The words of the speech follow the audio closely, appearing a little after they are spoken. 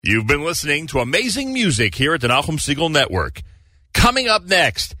You've been listening to amazing music here at the Nachum Segal Network. Coming up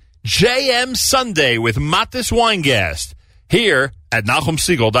next, JM Sunday with Matis Weingast here at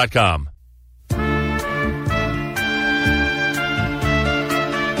NachumSegal.com.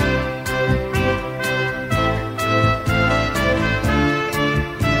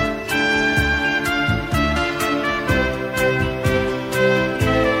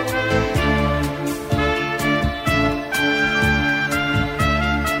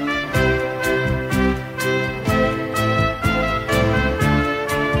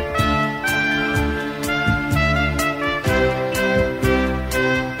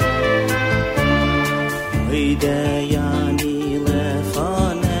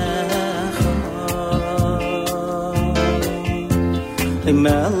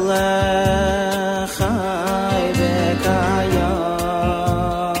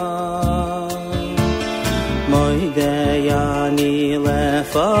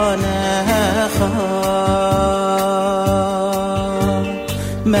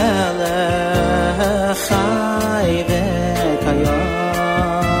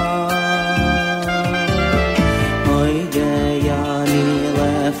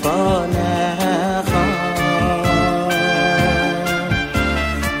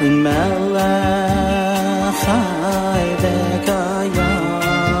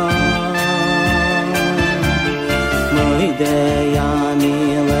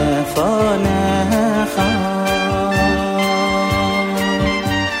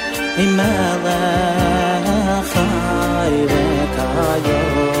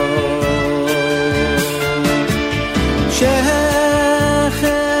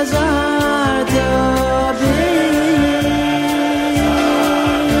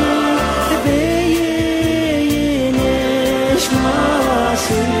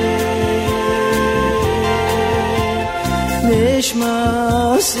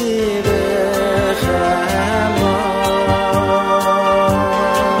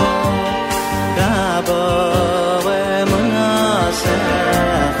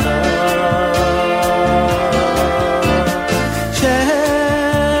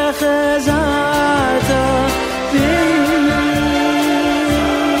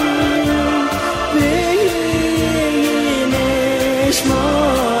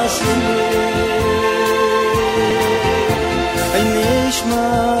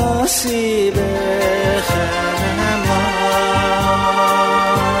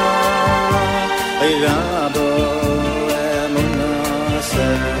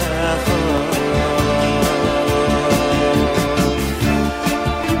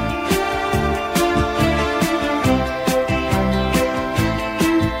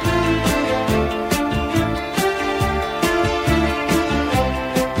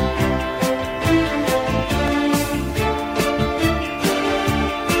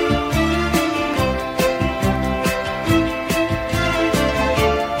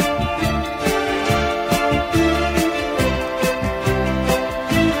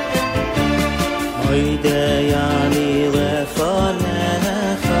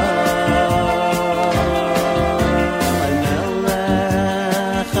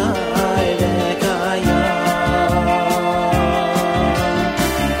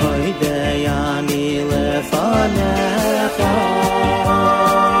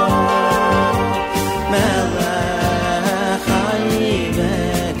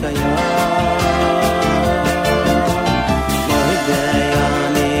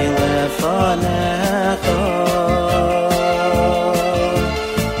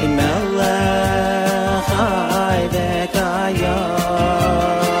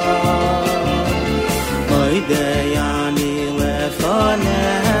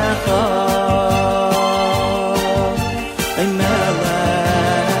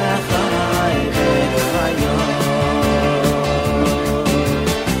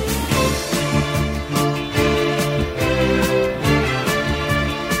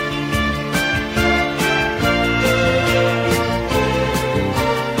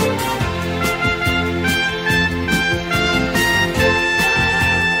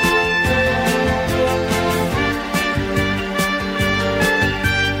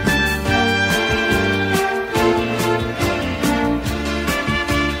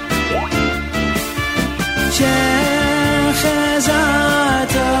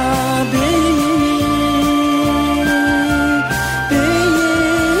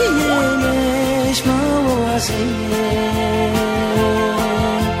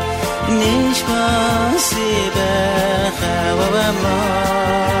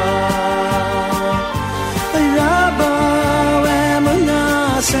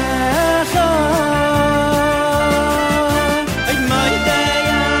 Secha, my day.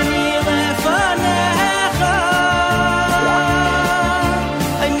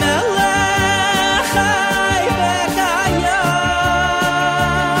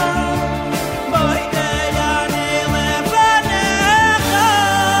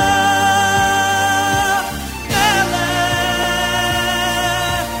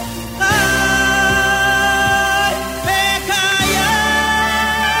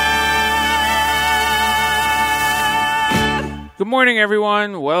 morning,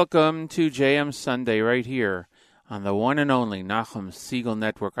 everyone. Welcome to JM Sunday right here on the one and only Nachum Segal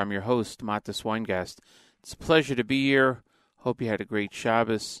Network. I'm your host, Matis Weingast. It's a pleasure to be here. Hope you had a great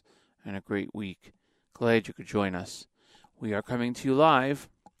Shabbos and a great week. Glad you could join us. We are coming to you live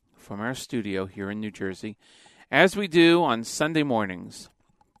from our studio here in New Jersey, as we do on Sunday mornings,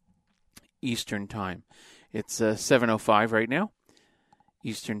 Eastern Time. It's 7:05 right now,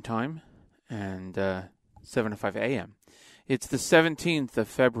 Eastern Time, and 7:05 a.m. It's the 17th of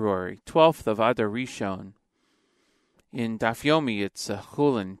February, 12th of Adar Rishon. In Daf Yomi, it's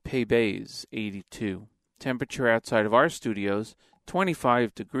Chulin, Pei Beis, 82. Temperature outside of our studios,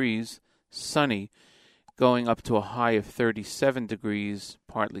 25 degrees, sunny, going up to a high of 37 degrees,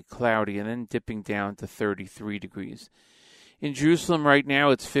 partly cloudy, and then dipping down to 33 degrees. In Jerusalem right now,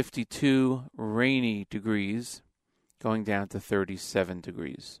 it's 52 rainy degrees, going down to 37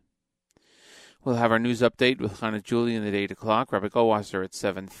 degrees. We'll have our news update with Chana Julian at 8 o'clock, Rabbi Goldwasser at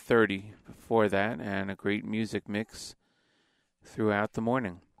 7:30 before that, and a great music mix throughout the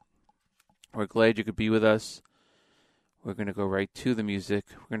morning. We're glad you could be with us. We're going to go right to the music.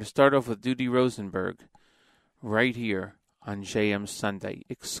 We're going to start off with Dudi Rosenberg right here on JM Sunday,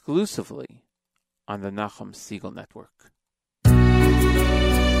 exclusively on the Nachum Segal Network.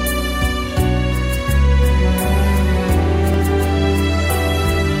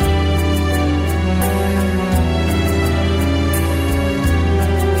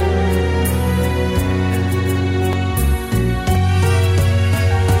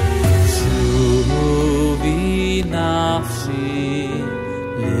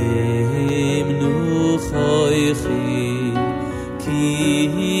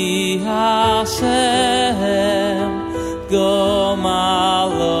 Ki Hashem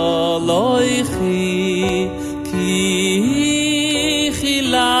gomalo loichi ki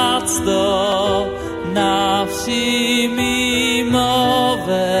chilatzdo nafshi mimovet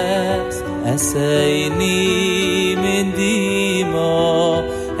eseini mindimo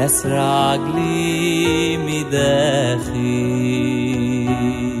esragli midechi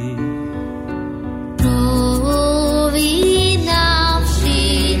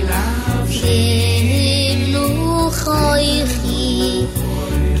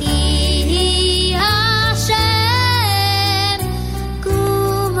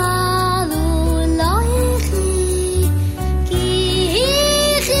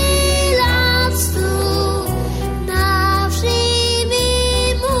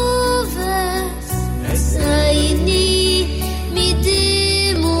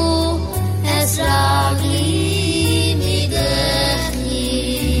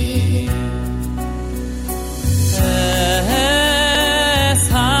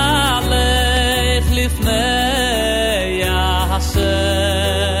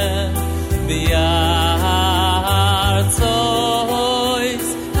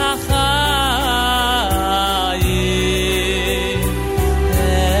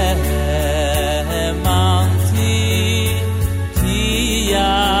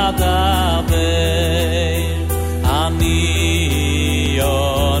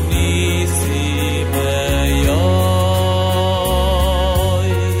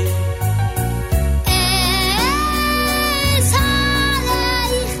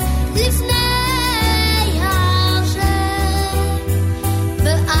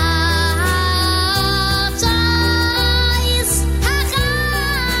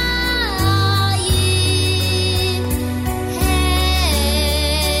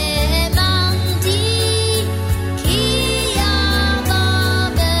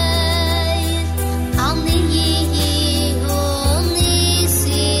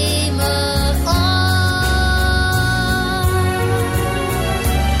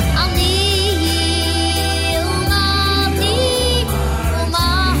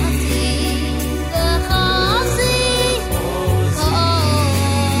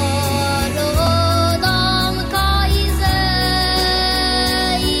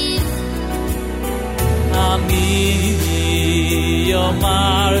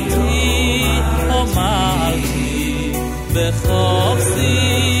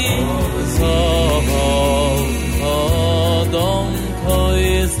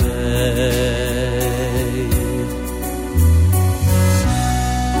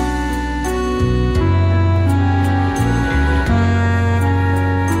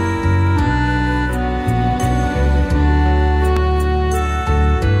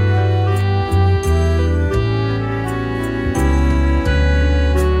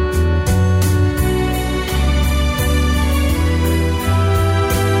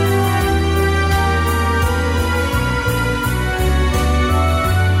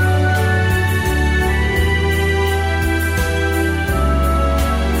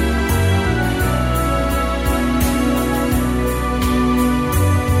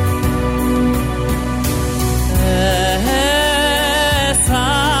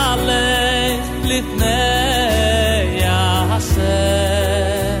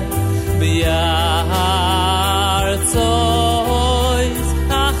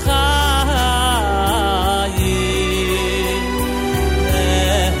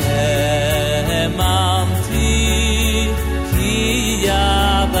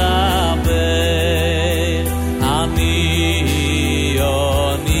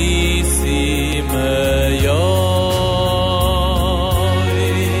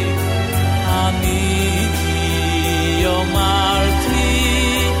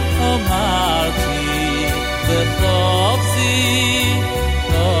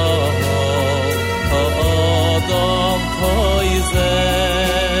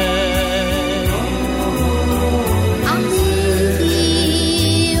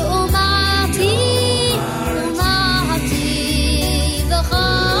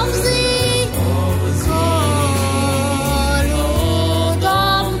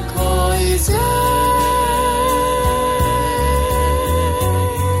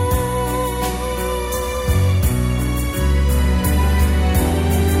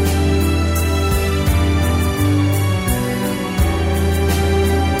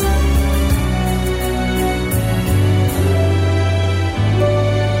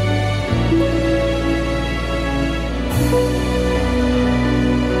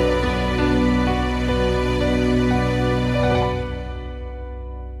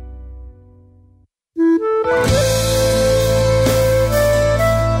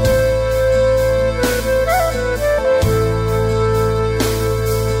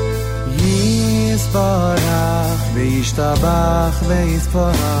וישתבח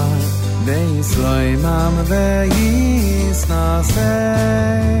ויספור ויסלוימם ויסנסי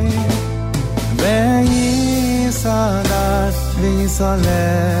ויסעדת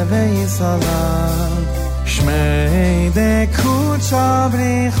ויסעלה ויסעלה שמי דקודשא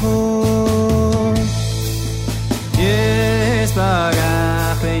בריחו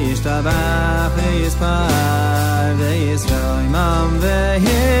יספרח וישתבח ויספר ויסלוימם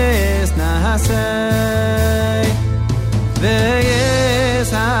ויסנסי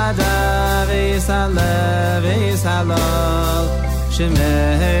ויסעדה ויסעלה ויסעלה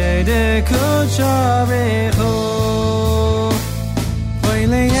שמי דקודשא בריחו אוי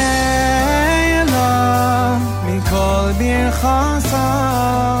לילה מכל ברכסה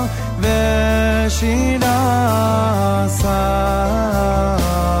ושירסה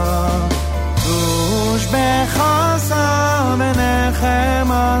תושבחסה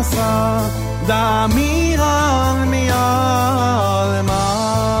ונחמסה דמירן מעלמה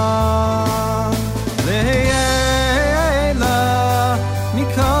לילה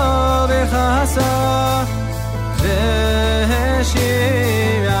מכל ברכסה ושירסה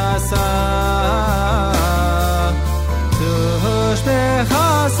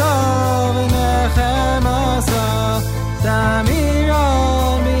תושבחסה ונחמסה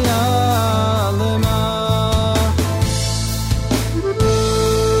דמירן מעלמה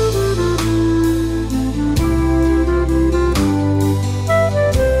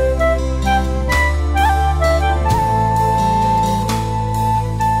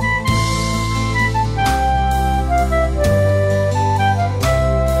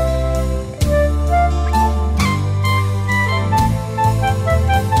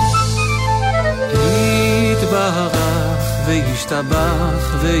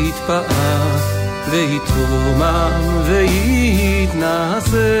וישתבח ויתפאר ויתרומם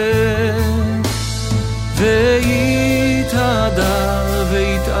ויתנשא ויתהדר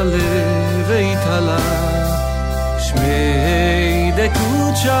ויתעלה ויתעלה שמי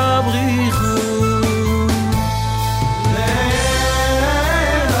דקודשא בריחו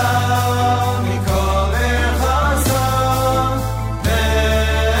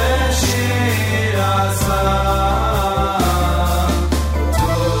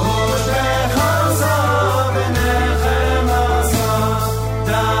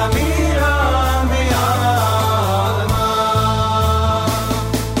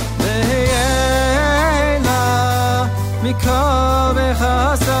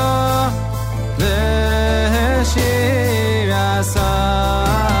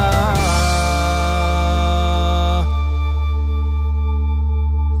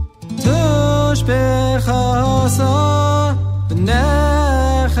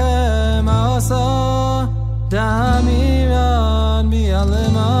דמירן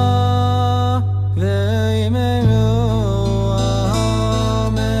מעלמה ואמרו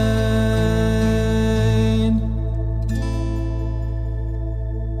אמן.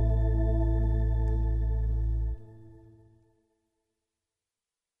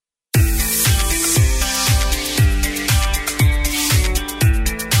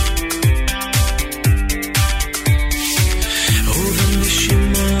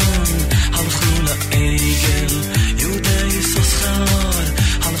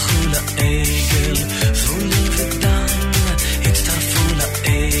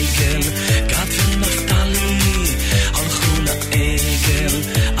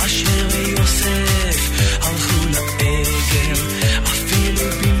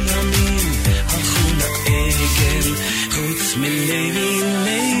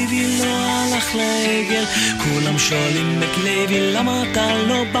 כולם שואלים את לוי למה אתה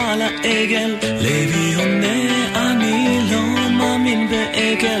לא בא לעגל. לוי עונה אני לא מאמין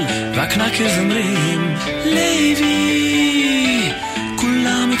בעגל. והקנקז אומרים לוי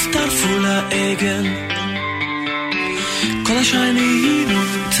כולם הצטרפו לעגל. כל השיינים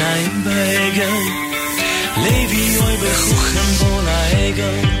נמצאים בעגל. לוי אוי בחוכם בוא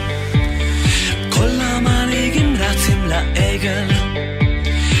לעגל. כל המנהיגים רצים לעגל.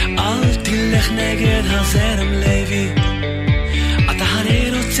 אל תלך נגד הזרם לוי, אתה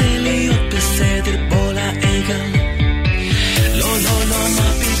הרי רוצה להיות בסדר בוא לעגל. לא לא לא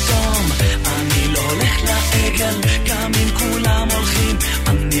מה פתאום אני לא הולך לעגל. גם אם כולם הולכים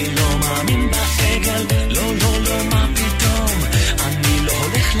אני לא מאמין בעגל. לא לא לא מה פתאום אני לא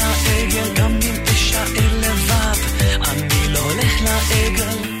הולך לעגל. גם אם תשאר לבד אני לא הולך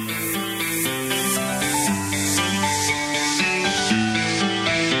לעגל.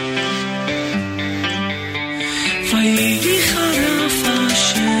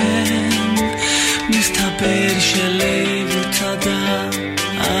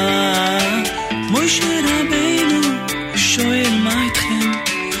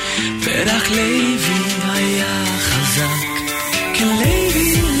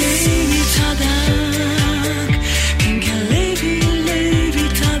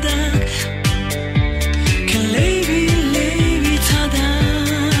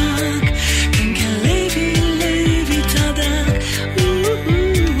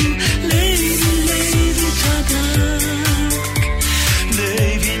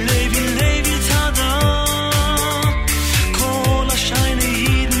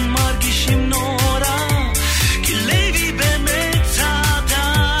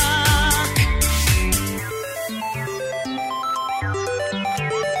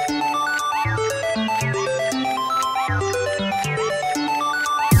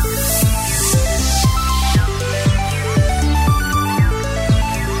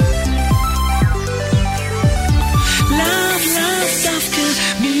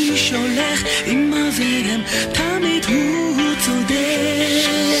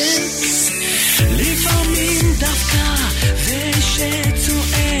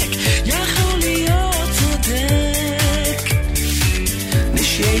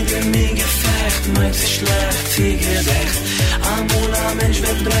 es ist schlecht, sie gerecht. Amul am Mensch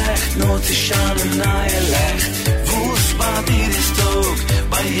wird brecht, not sich an ein neuer Licht. Wo's bei dir ist Tag,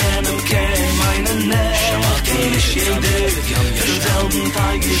 bei jenem kein meine Nähe. Schamacht dir ist jeder, für denselben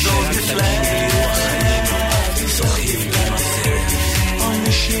Tag ist ausgeflecht. Und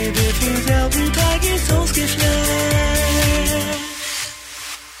ich jeder für denselben Tag ist ausgeflecht.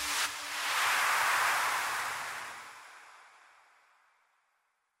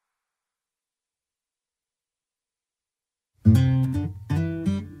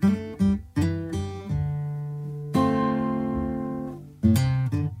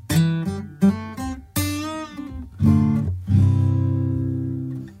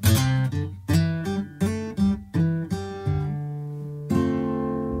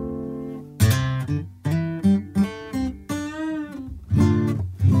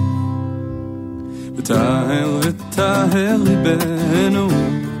 תאר ליבנו,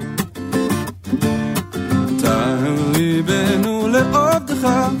 תאר ליבנו לעובדך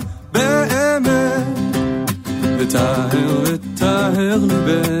באמת, ותאר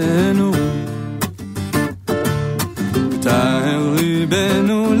ליבנו, תאר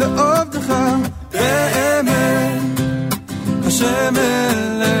ליבנו לעובדך באמת. השם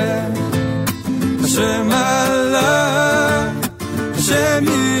אלך, השם עלה, השם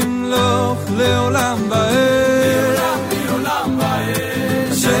ימלוך לעולם באר.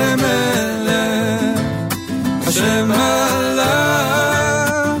 השם עלה,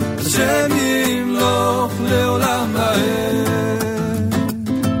 השם ימלוך לעולם באר.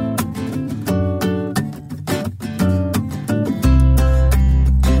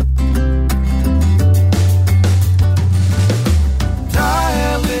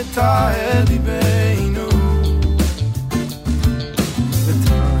 תאר ליבנו,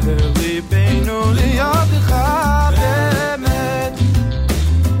 ותאר ליבנו לידך באמת.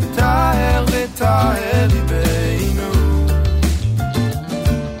 תאר ליבנו,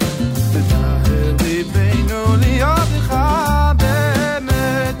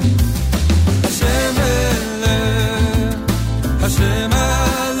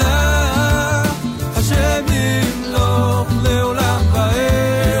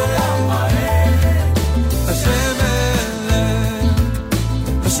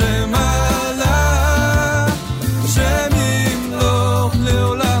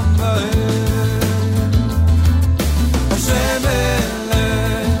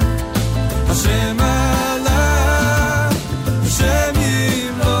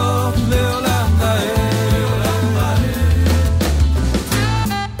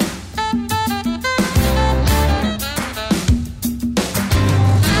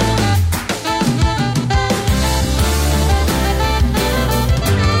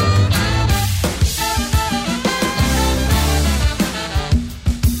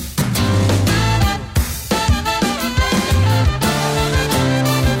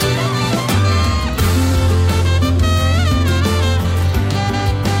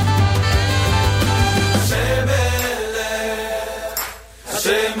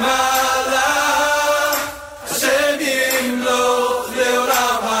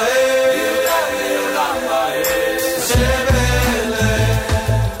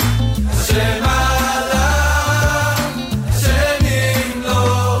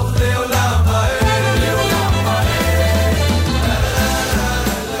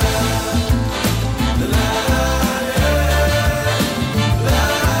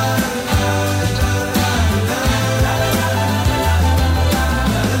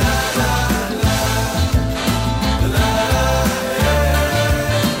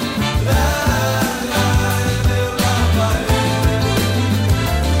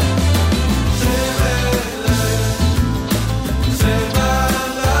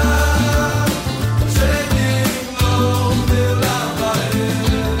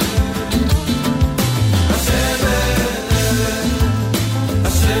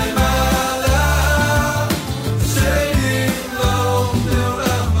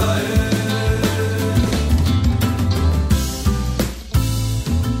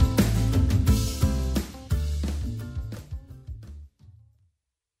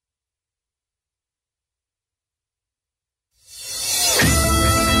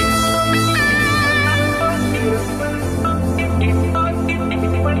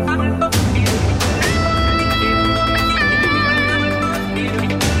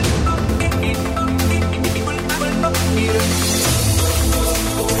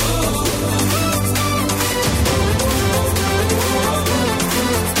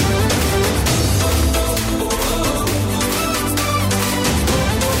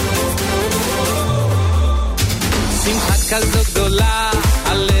 כזו גדולה,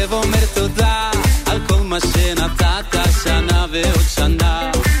 הלב אומר תודה,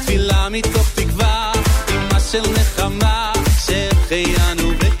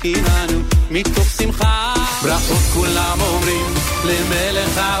 מתוך שמחה. ברכות כולם אומרים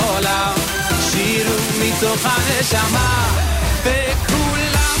למלך העולם, שירו מתוך הנשמה,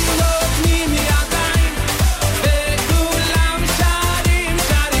 וכולם נותנים ידיים, וכולם שרים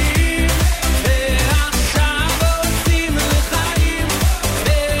שרים, ועכשיו עושים לחיים,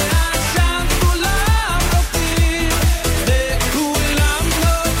 ועכשיו כולם רוקדים, וכולם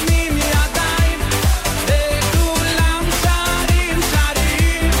נותנים ידיים, וכולם שרים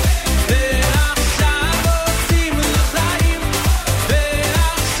שרים, ועכשיו עושים לחיים,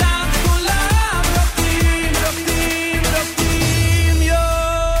 ועכשיו כולם רוקדים רוקדים רוקדים יו.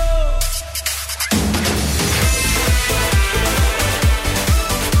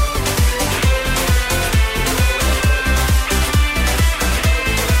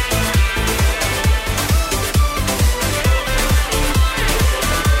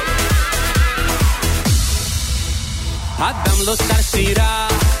 אדם לא שר שירה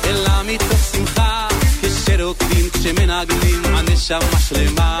אלא מתוך שמחה, כשרוקדים כשמנגנים הנשמה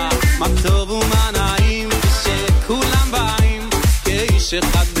שלמה, מה טוב ומה נעים כשכולם באים, כאיש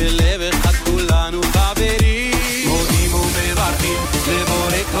אחד בלב אחד כולנו חברים, מודים ומברכים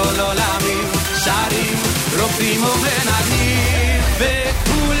לבורא כל עולמים, שרים רוקדים ומנגנים,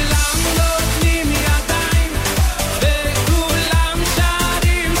 וכולם נותנים ידיים, וכולם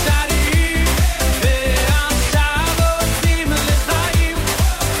שרים שרים, ועכשיו עושים לחיים,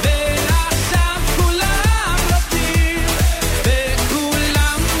 ועכשיו כולם רוקדים,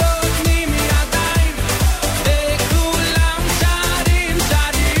 וכולם נותנים ידיים, וכולם שרים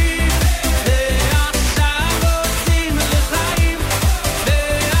שרים, ועכשיו עושים לחיים,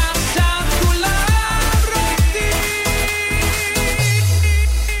 ועכשיו כולם רוקדים,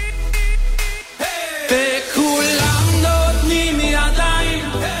 וכולם נותנים ידיים,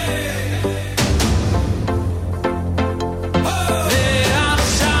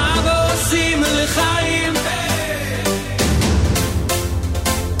 ועכשיו עושים לחיים,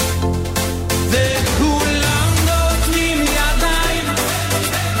 וכולם נותנים ידיים, ועכשיו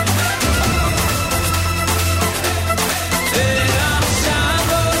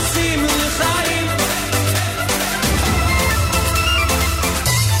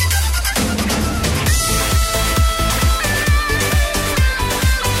עושים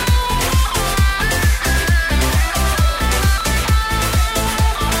לחיים.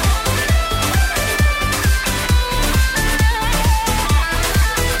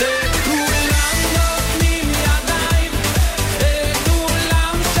 וכולם נותנים ידיים,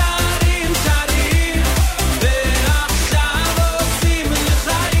 וכולם שרים שרים, ועכשיו עושים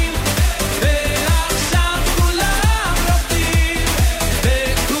לחיים, ועכשיו כולם רוקדים,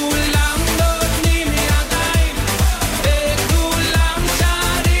 וכולם נותנים ידיים, וכולם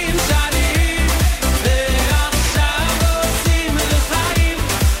שרים שרים, ועכשיו עושים לחיים,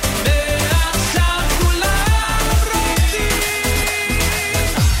 ועכשיו כולם רוקדים.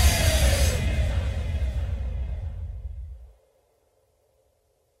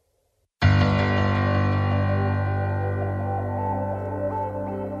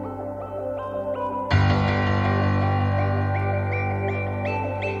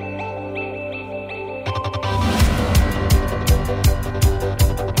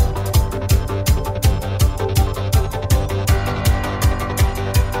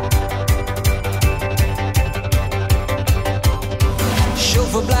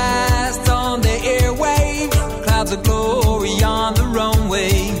 Shofar blast on the airwaves, clouds of glory on the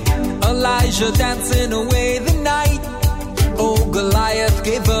runway. Elijah dancing away the night. Oh, Goliath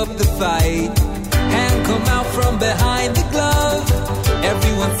gave up the fight. Hand come out from behind the glove.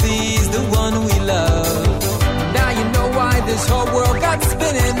 Everyone sees the one we love. Now you know why this whole world got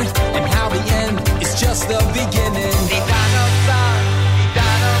spinning, and how the end is just the beginning.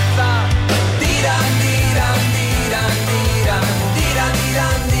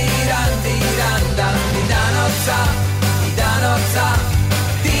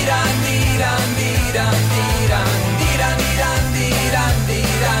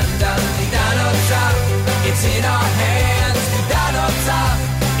 It's in our hands,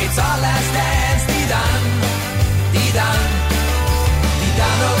 it's our last dance,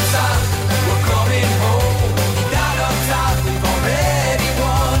 we're coming home,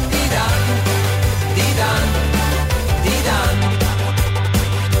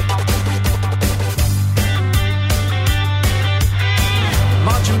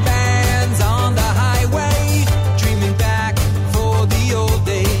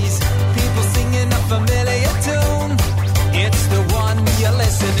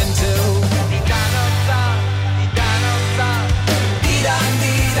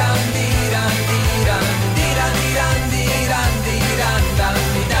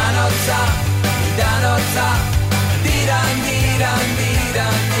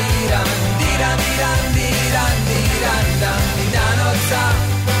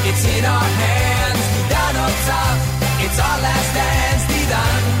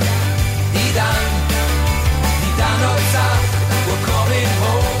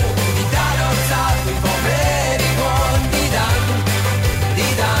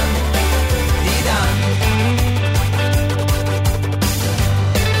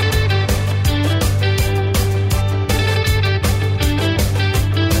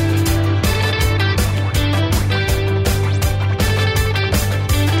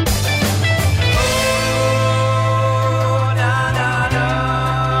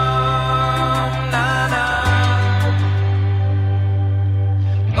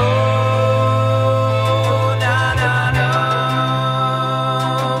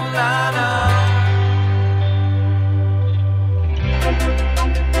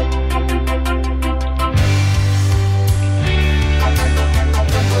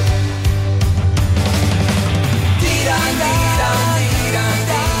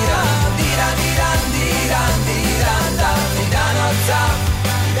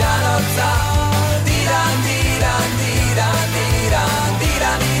 danotza, di-dan, di-dan, di-dan, di-dan,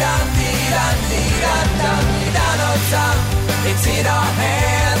 di-dan, di-dan, di-dan, di-dan, di-dan, di-danotza. It's in our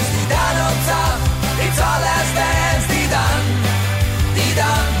hands, di-danotza. It's our last dance, di-dan,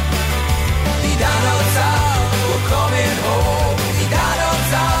 di-dan, di-danotza. We're coming home,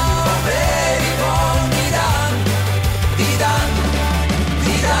 di-danotza. Already born, di-dan, di-dan,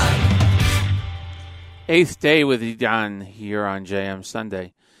 di-dan. Eighth Day with Idan here on JM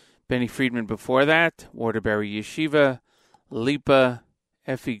Sunday. Benny Friedman before that, Waterbury Yeshiva, Lipa,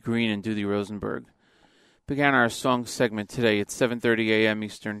 Effie Green, and Dudi Rosenberg. Began our song segment today at 7:30 a.m.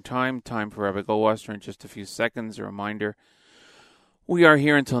 Eastern Time. Time for Rabbi Goldwasser in just a few seconds. A reminder, we are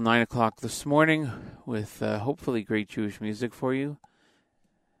here until 9 o'clock this morning with hopefully great Jewish music for you.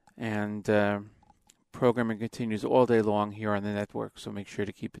 And programming continues all day long here on the network, so make sure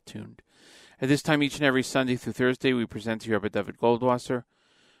to keep it tuned. At this time, each and every Sunday through Thursday, we present to you Rabbi David Goldwasser.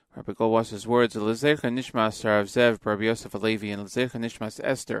 Rabbi Goldwasser's words, L'zecha Nishmas Rav Zev Rabbi Yosef Alevi, and L'zecha Nishmas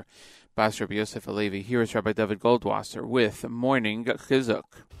Esther Bas Rabbi Yosef Alevi. Here is Rabbi David Goldwasser with Morning Chizuk.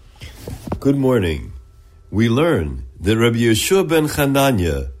 Good morning. We learn that Rabbi Yeshua ben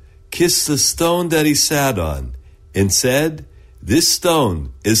Chananya kissed the stone that he sat on and said, "This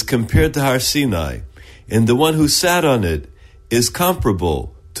stone is compared to Har Sinai, and the one who sat on it is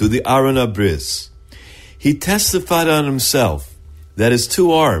comparable to the Aron Abris." He testified on himself that his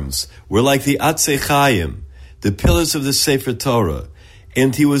two arms were like the Atzei Chaim, the pillars of the Sefer Torah,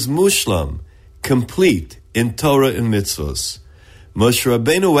 and he was mushlam, complete in Torah and mitzvos. Moshe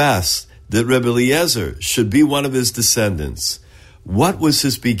Rabbeinu asked that Rebbe Eliezer should be one of his descendants. What was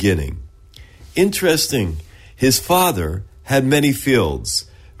his beginning? Interesting, his father had many fields.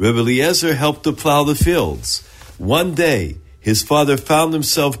 Rebbe Eliezer helped to plow the fields. One day, his father found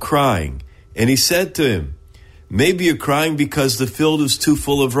himself crying, and he said to him, "Maybe you're crying because the field is too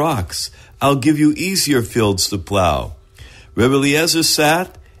full of rocks. I'll give you easier fields to plow." Rebbe Eliezer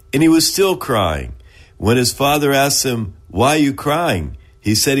sat, and he was still crying. When his father asked him, "Why are you crying?"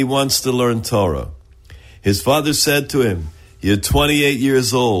 he said he wants to learn Torah. His father said to him, "You're 28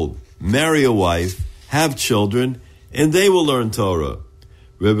 years old. Marry a wife, have children, and they will learn Torah."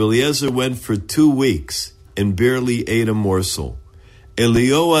 Rebbe Eliezer went for 2 weeks and barely ate a morsel.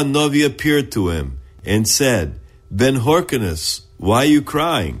 Eliyahu Hanavi appeared to him and said, "Ben Horkanus, why are you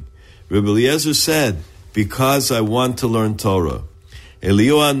crying?" Rebbe Eliezer said, "Because I want to learn Torah."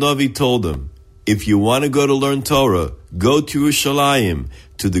 Eliyahu Hanavi told him, "If you want to go to learn Torah, go to Yerushalayim,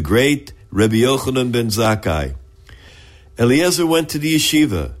 to the great Rebbe Yochanan ben Zakkai." Eliezer went to the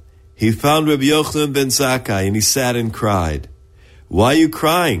yeshiva. He found Rebbe Yochanan ben Zakkai and he sat and cried. "Why are you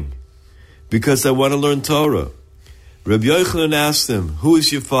crying?" "Because I want to learn Torah." Rebbe Yochanan asked him, "Who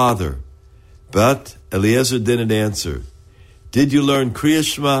is your father?" But Eliezer didn't answer. "Did you learn Kriya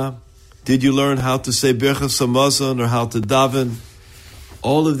Shema? Did you learn how to say Birchas Hamazon or how to daven?"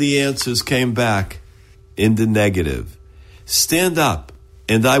 All of the answers came back in the negative. "Stand up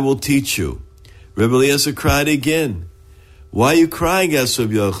and I will teach you." Rebbe Eliezer cried again. "Why are you crying?" asked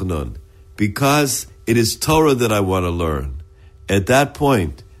Rebbe Yochanan. "Because it is Torah that I want to learn." At that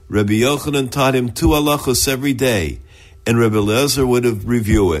point, Rebbe Yochanan taught him 2 halachos every day, and Rebbe Eliezer would have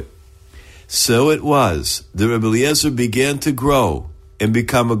review it. So it was that Rebbe Eliezer began to grow and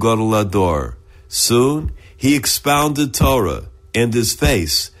become a Gadol Hador. Soon, he expounded Torah, and his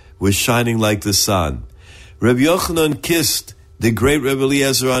face was shining like the sun. Rebbe Yochanan kissed the great Rebbe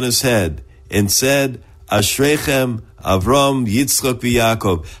Eliezer on his head and said, "Ashrechem, Avram, Yitzchak,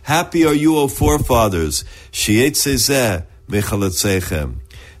 v'Yaakov. Happy are you, O forefathers, she'etzezeh mechalatzechem."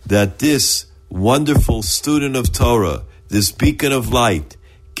 That this wonderful student of Torah, this beacon of light,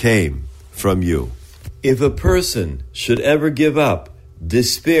 came from you. If a person should ever give up,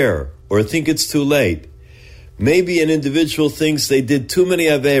 despair, or think it's too late, maybe an individual thinks they did too many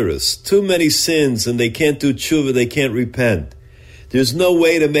averos, too many sins, and they can't do tshuva, they can't repent. There's no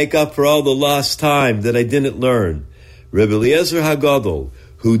way to make up for all the lost time that I didn't learn. Rebbe Eliezer HaGadol,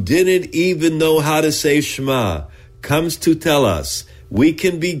 who didn't even know how to say Shema, comes to tell us we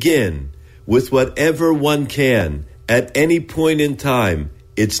can begin with whatever one can at any point in time.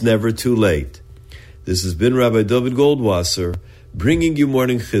 It's never too late. This has been Rabbi David Goldwasser bringing you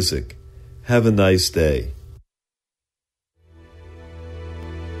Morning Chizuk. Have a nice day.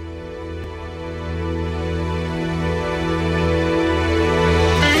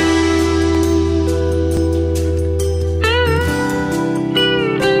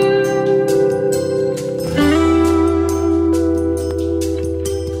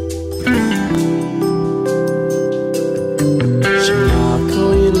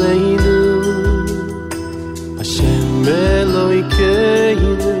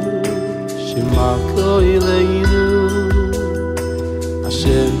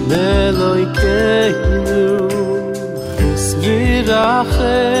 Elokeinu Chis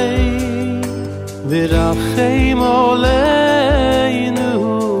virachem virachem oleinu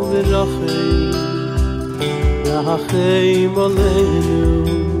virachem virachem oleinu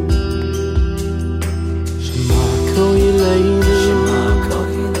Shema koileinu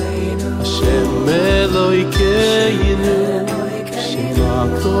Hashem Elokeinu Shema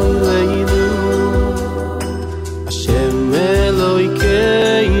koileinu Hashem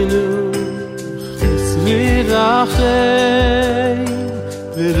Elokeinu Chis virachem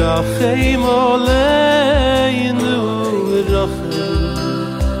virachem oleinu virachem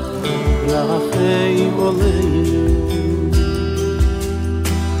oleinu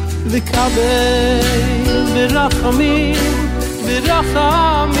V'kabel virachamim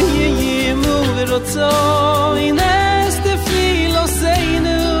virachamim v'rotzon es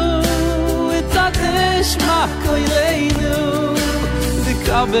tefiloseinu etadeshma koileinu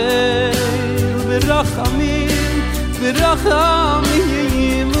V'kabel virachamim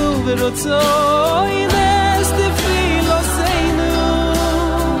virachamim v'rotzon es tefiloseinu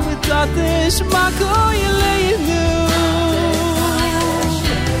etadeshma koileinu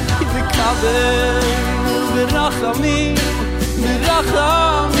V'kabel virachamim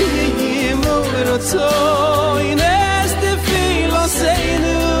virachamim v'rotzon es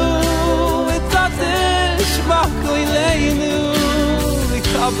tefiloseinu etadeshma koileinu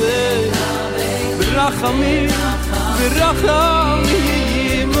V'kabel virachamim virachamim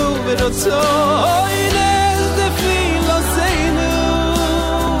v'rotzon es tefiloseinu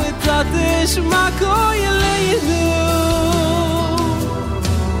etadeshma koileinu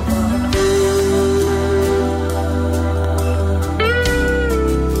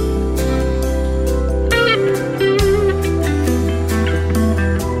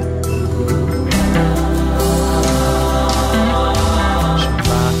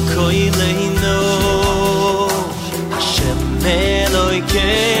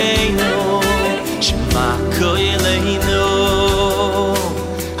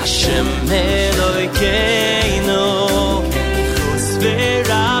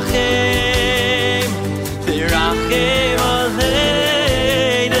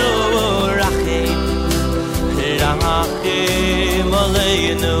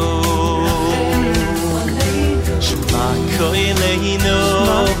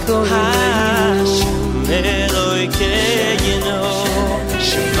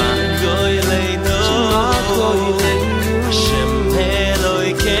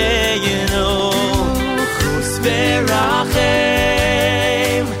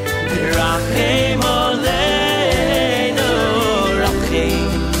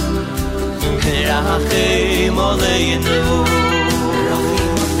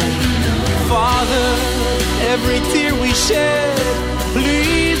Father, every tear we shed,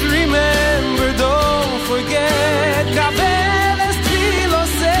 please remember, don't forget. Kabel es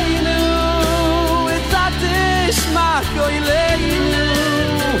tfiloseinu, etadeshma koileinu.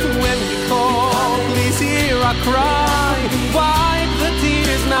 When we call, please hear our cry. Wipe the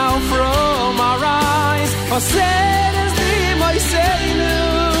tears now from our eyes. Osed es limoiseinu,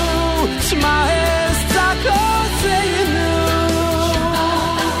 shma es tzakotzeinu.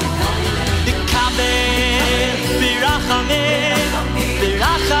 Birachamim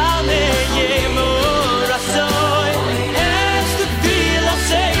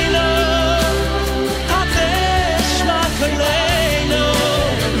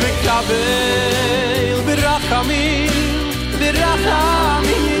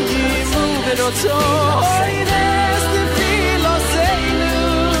v'rotzon es tefiloseinu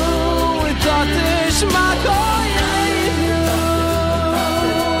etadeshma koileinu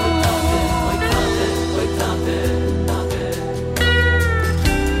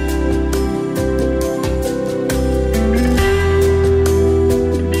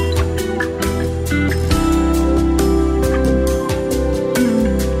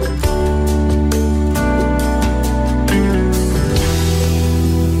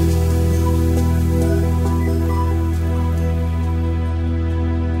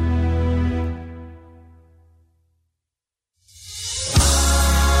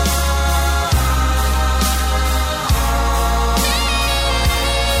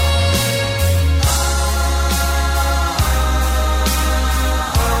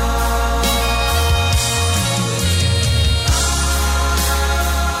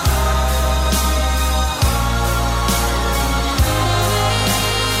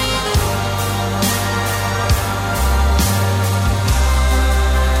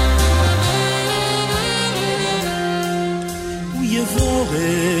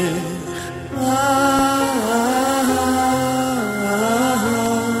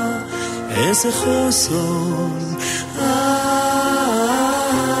איזה חוסון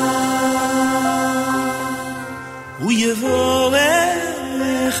הוא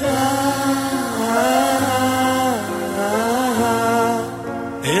יבורך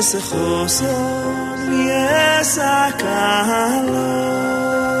איזה חוסון יסקה לו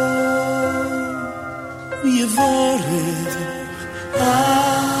הוא יבורך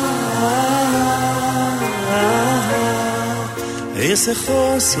איזה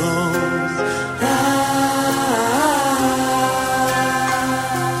חוסון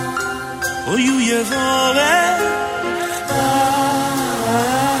אוי הוא יבורך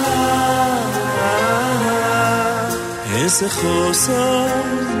איזה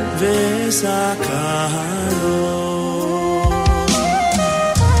חוסון וזכה לו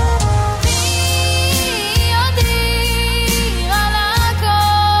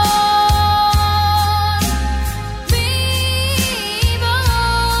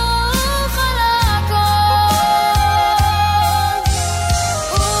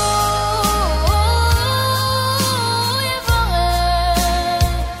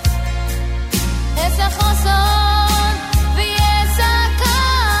חוסון ויזכה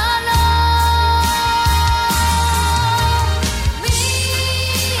לו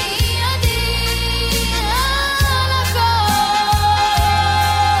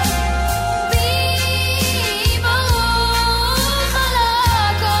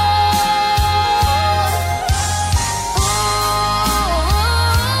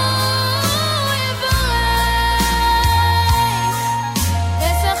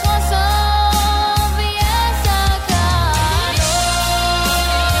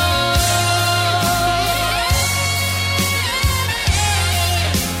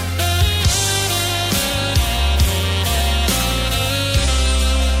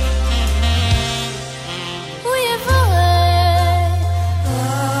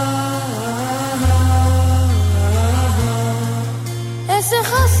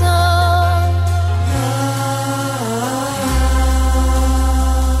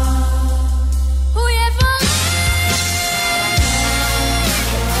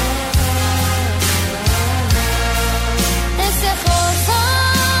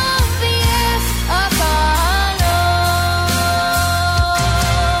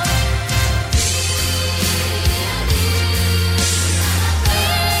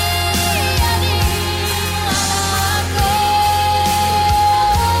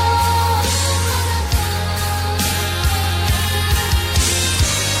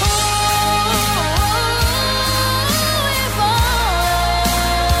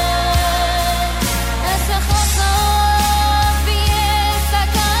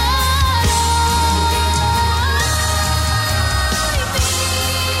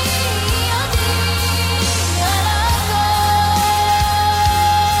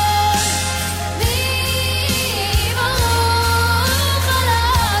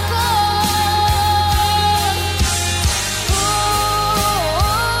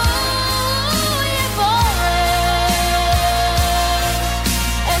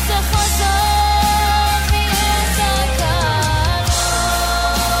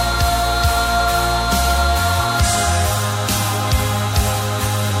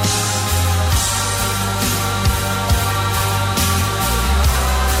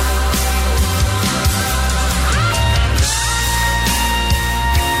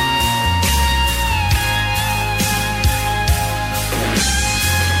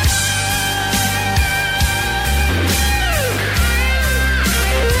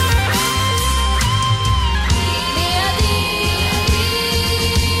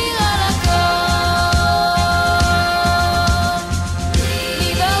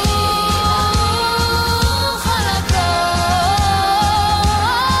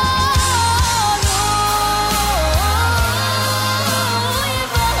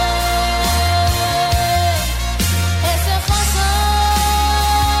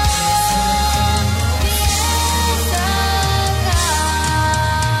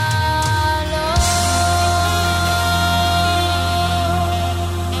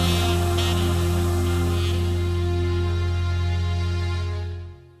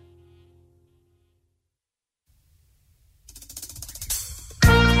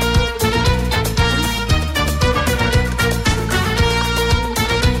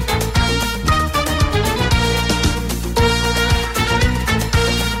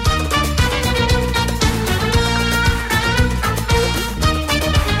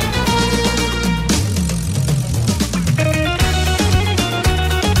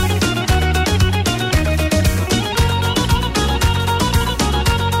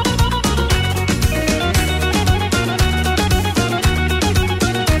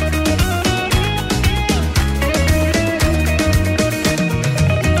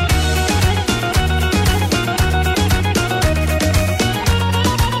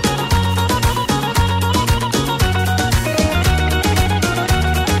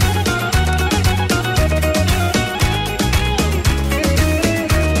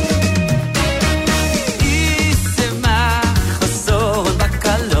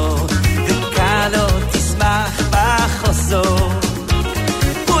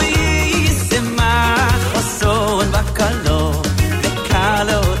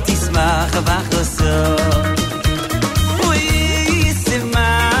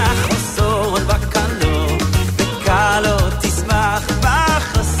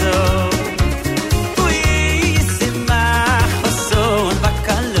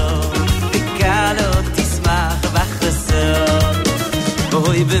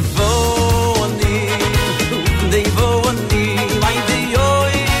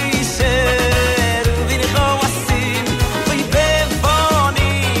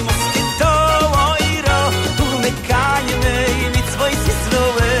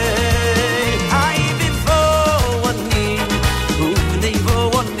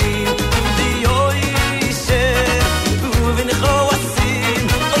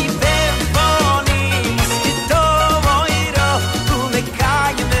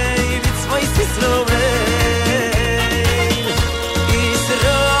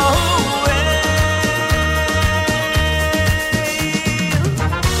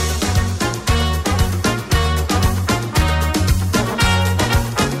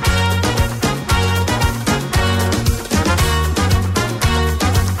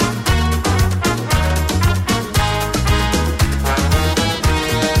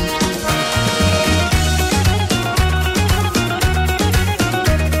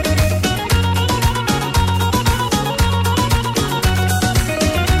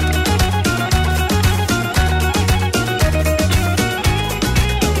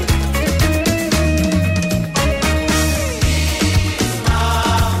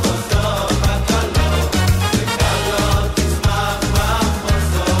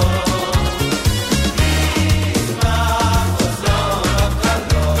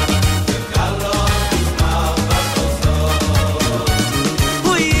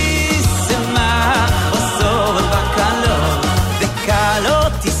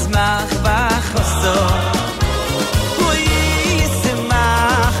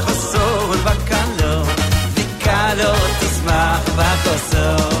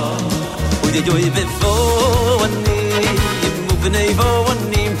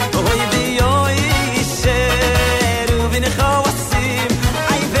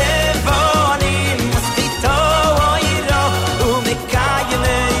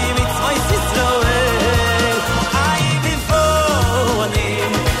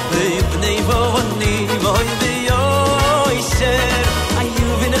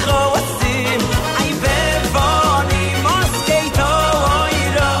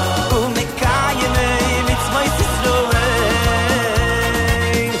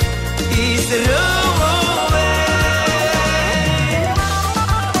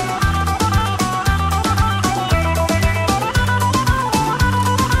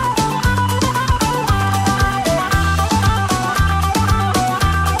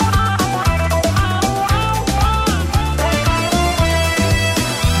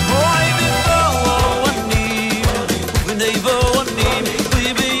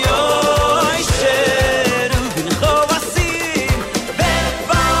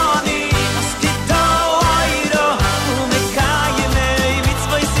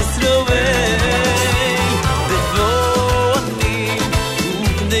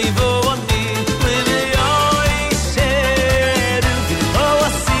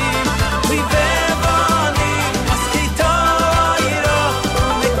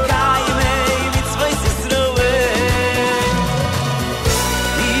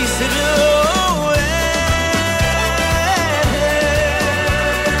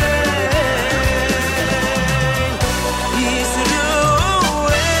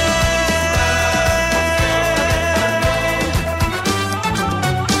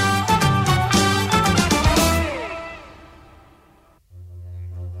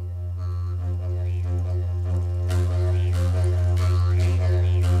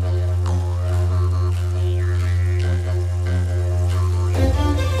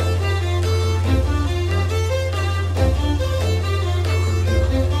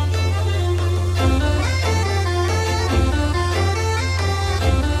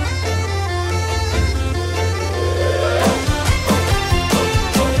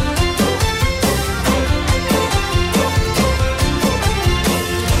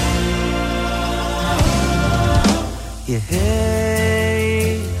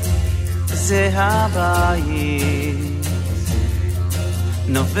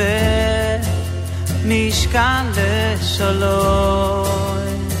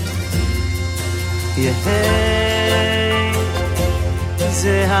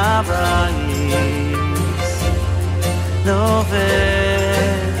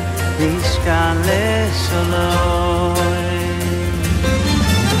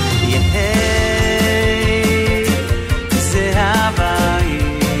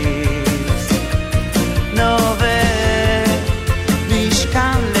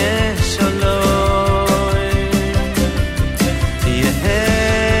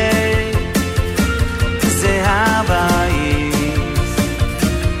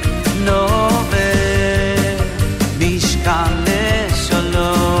Mishkan le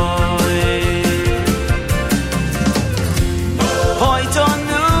shalom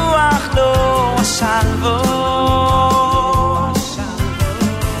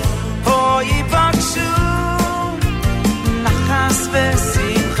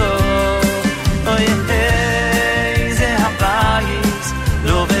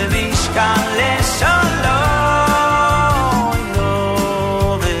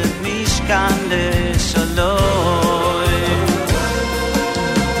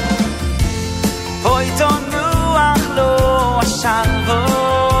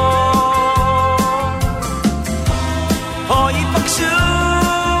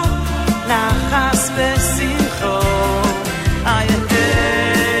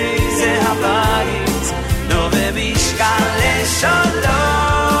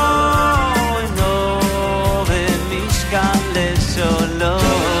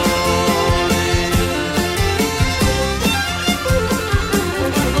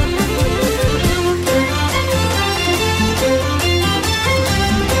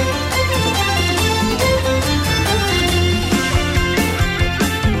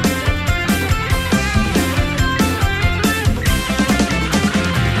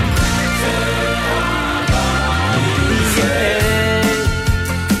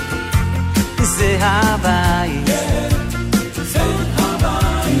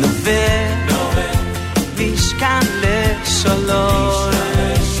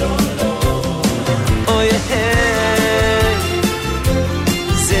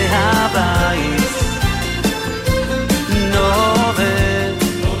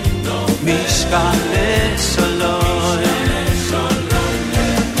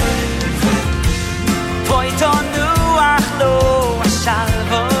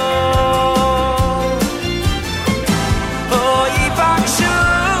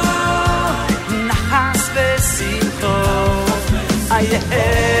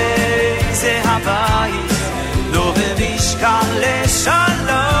זה הבית לא במשקל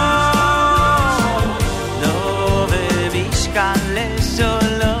לשלום לא במשקל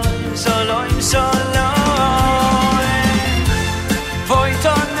לשלום שלום שלום בואי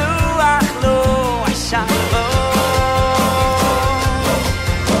תנוח לו השלום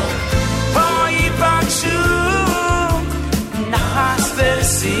בואי פגשו נחס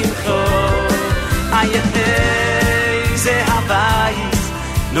ושמחו היי זה הבית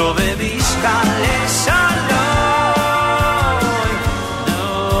לא במשקל לשלום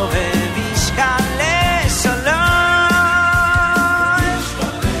לא במשקל לשלום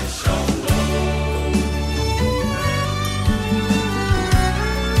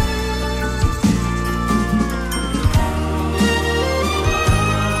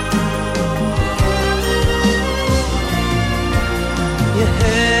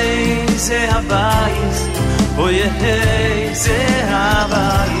יהי זה הבית Oh yeah, זה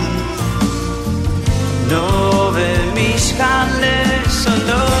הבית לא במשקל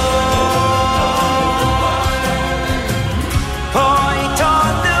לשלום אוי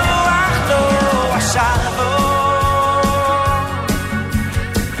תנוח לו השלום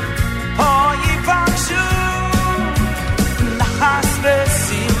אוי יפגשו נחס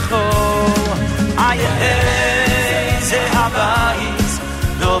ושמחו היי זה הבית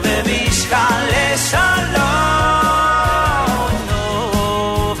לא במשקל לשלום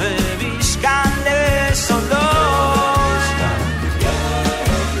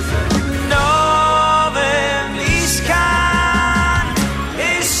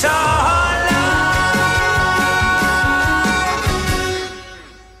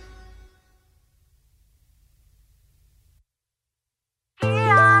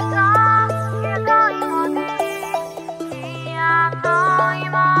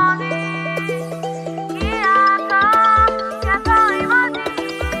Yeah.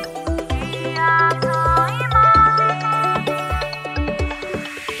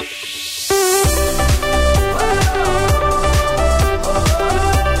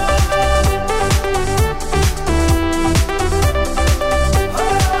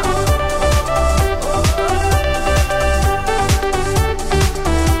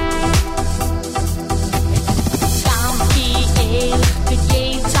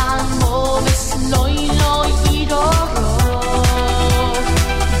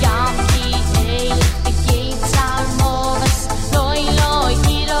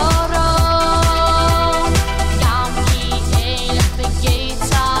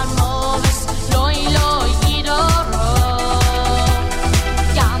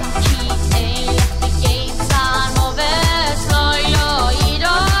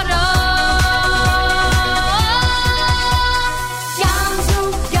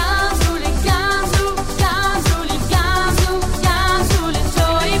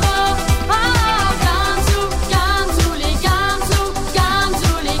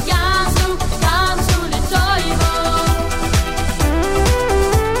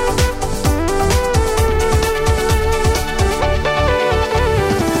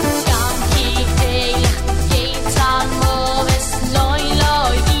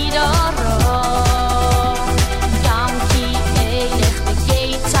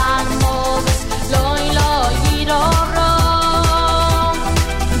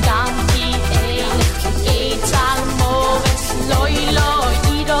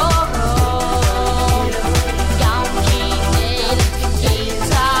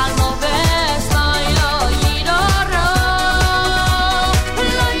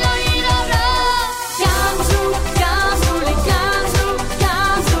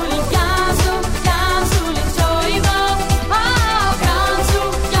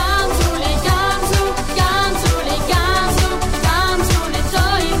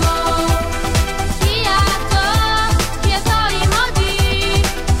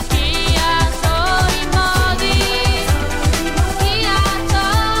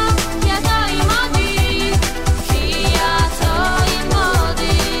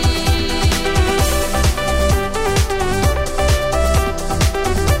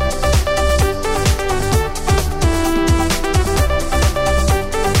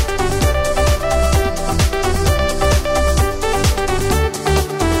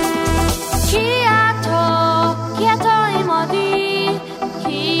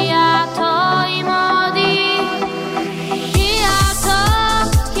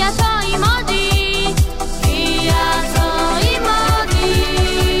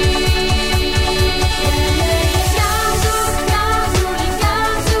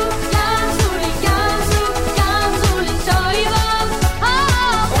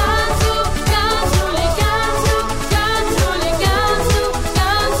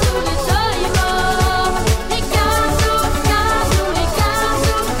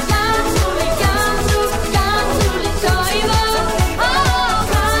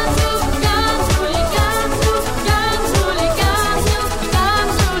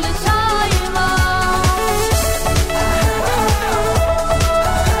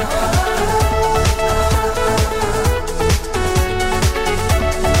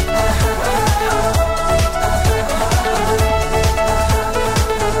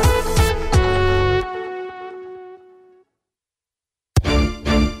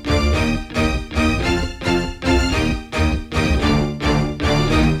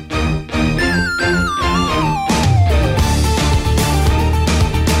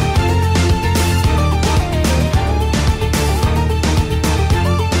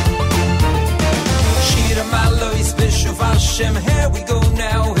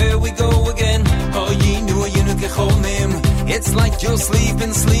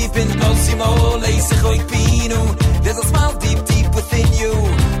 sleeping, Osimo, Leisichoi Pino. There's a smile deep, deep within you.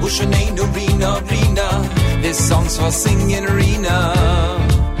 Ushaneno, Rena, Rena. This song's for singing Rena.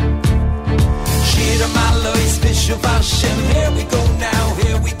 Shira Malois, Bishop Hashem. Here we go now,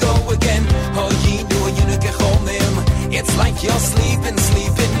 here we go again. Oh, ye know you know get home him. It's like you're sleeping,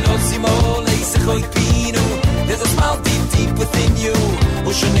 sleeping, Osimo, Leisichoi Pino. There's a smile deep, deep within you.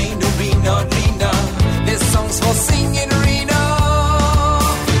 Ushaneno, Rena, Rena. This song's for singing Rena.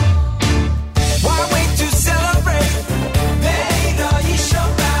 Why wait to celebrate? Meda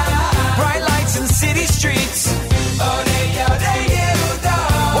Yishama. Bright lights in city streets.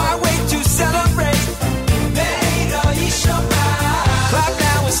 Why wait to celebrate? Meda Yishama. Clap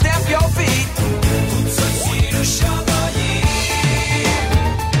now and stamp your feet.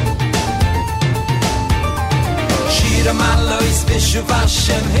 Shira Malois Bishop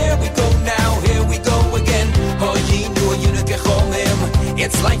Hashem. Here we go now, here we go again. Oh, ye know you know get home him.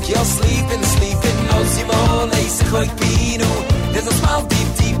 It's like you're sleeping, sleeping. Osimo, Leisichoi Pino. There's a smile deep,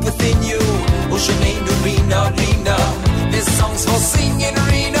 deep within you. Ushaneno, Rena, Rena. This song's for singing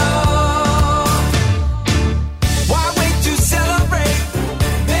Rena. Why wait to celebrate?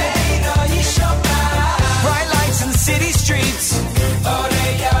 Meda Yishama. Bright lights in city streets.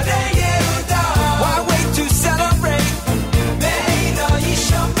 Why wait to celebrate? Meda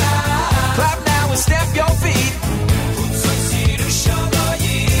Yishama. Clap now and stamp your feet.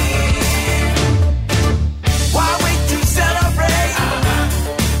 Why wait to celebrate?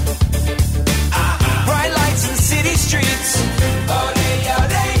 Bright lights in city streets.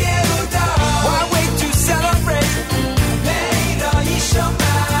 Why wait to celebrate? Meda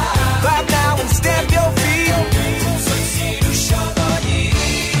Yishama. Clap now and stamp your feet.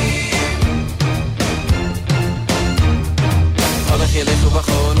 הלך ילך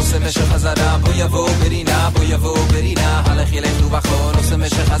ובחון עושה משך חזרה בוא יבוא ברינה בוא יבוא ברינה הלך ילך ובחון עושה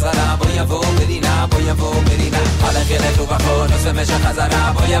משך חזרה בוא יבוא ברינה בוא יבוא ברינה הלך ילך ובחון עושה משך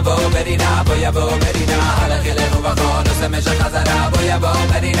חזרה בוא יבוא ברינה בוא יבוא ברינה הלך ילך ובחון עושה משך חזרה בוא יבוא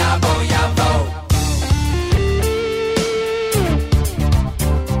ברינה בוא יבוא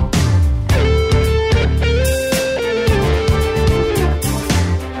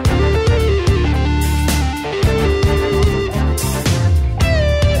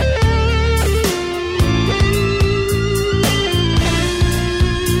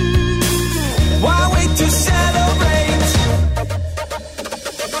to celebrate.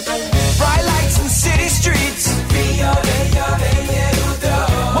 Bright lights in city streets.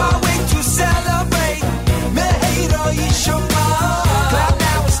 Why wait to celebrate? Mehera Yishama. Clap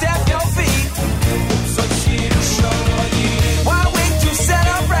now and stamp your feet. Why wait to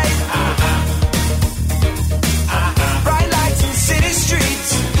celebrate? Bright lights in city streets.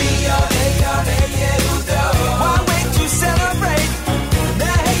 Why wait to celebrate?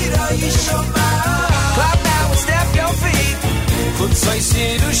 Mehera Yishama.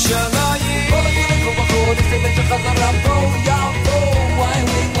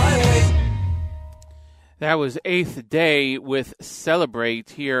 That was Eighth Day with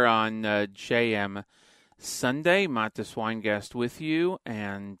Celebrate here on JM Sunday. Matis Weingast with you,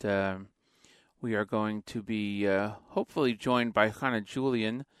 and we are going to be hopefully joined by Chana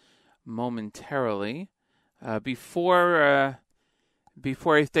Julian momentarily. Before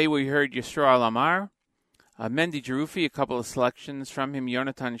Eighth Day, we heard Yisrael Amar. Mendy Jerufi, a couple of selections from him,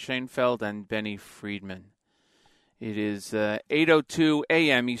 Yonatan Schoenfeld and Benny Friedman. It is 8:02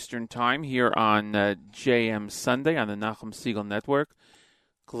 a.m. Eastern Time here on JM Sunday on the Nachum Segal Network.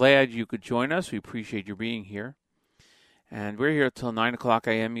 Glad you could join us. We appreciate your being here. And we're here till 9 o'clock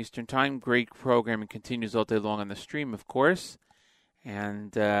a.m. Eastern Time. Great programming continues all day long on the stream, of course.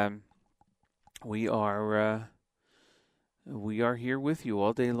 And we are here with you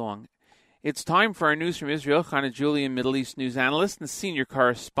all day long. It's time for our news from Israel. Chana Julian, Middle East news analyst and senior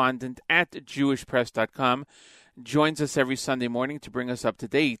correspondent at JewishPress.com, joins us every Sunday morning to bring us up to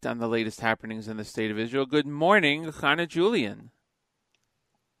date on the latest happenings in the state of Israel. Good morning, Chana Julian.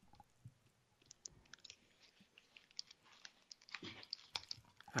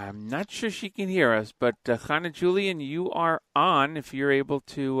 I'm not sure she can hear us, but Chana Julian, you are on if you're able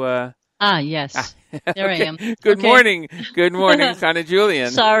to... yes. There okay. I am. Good morning. Good morning, Chana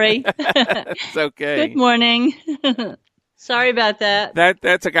Julian. Sorry. It's okay. Good morning. Sorry about that.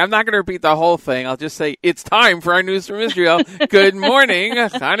 That's okay. I'm not going to repeat the whole thing. I'll just say it's time for our news from Israel. Good morning,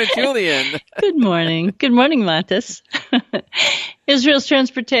 Chana Julian. Good morning. Good morning, Matis. Israel's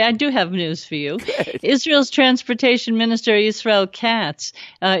transportation. I do have news for you. Good. Israel's transportation minister Israel Katz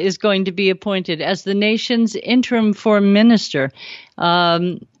is going to be appointed as the nation's interim foreign minister.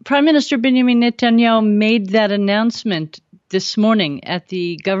 Prime Minister Benjamin Netanyahu made that announcement this morning at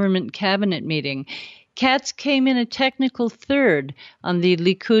the government cabinet meeting. Katz came in a technical third on the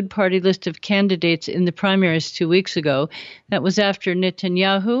Likud party list of candidates in the primaries 2 weeks ago. That was after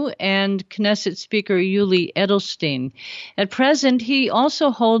Netanyahu and Knesset Speaker Yuli Edelstein. At present, he also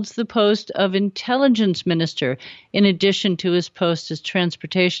holds the post of intelligence minister in addition to his post as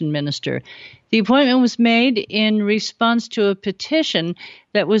transportation minister. The appointment was made in response to a petition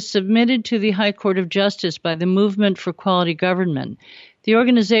that was submitted to the High Court of Justice by the Movement for Quality Government. The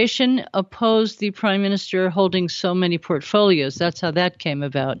organization opposed the prime minister holding so many portfolios. That's how that came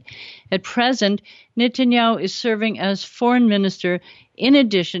about. At present, Netanyahu is serving as foreign minister in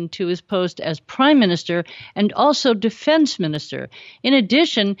addition to his post as prime minister and also defense minister. In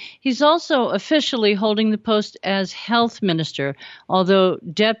addition, he's also officially holding the post as health minister, although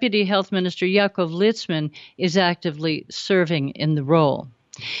Deputy Health Minister Yaakov Litzman is actively serving in the role.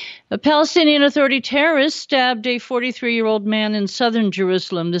 A Palestinian Authority terrorist stabbed a 43-year-old man in southern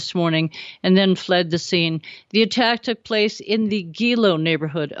Jerusalem this morning and then fled the scene. The attack took place in the Gilo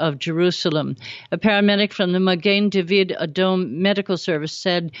neighborhood of Jerusalem. A paramedic from the Magen David Adom Medical Service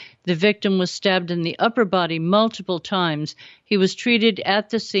said the victim was stabbed in the upper body multiple times. He was treated at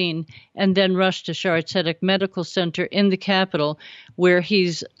the scene and then rushed to Shaare Zedek Medical Center in the capital, where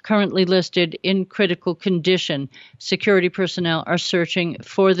he's currently listed in critical condition. Security personnel are searching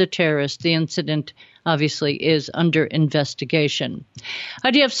for the terrorist. The incident obviously is under investigation.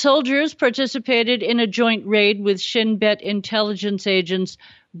 IDF soldiers participated in a joint raid with Shin Bet intelligence agents,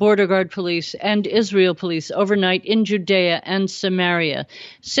 Border Guard police, and Israel police overnight in Judea and Samaria.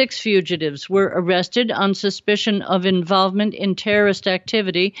 6 fugitives were arrested on suspicion of involvement in terrorist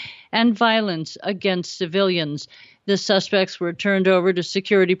activity and violence against civilians. The suspects were turned over to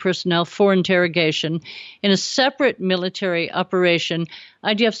security personnel for interrogation. In a separate military operation,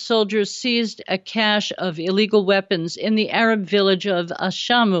 IDF soldiers seized a cache of illegal weapons in the Arab village of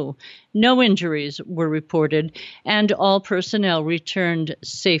Ashamu. No injuries were reported, and all personnel returned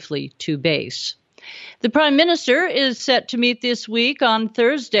safely to base. The Prime Minister is set to meet this week on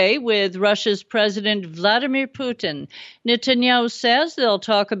Thursday with Russia's President Vladimir Putin. Netanyahu says they'll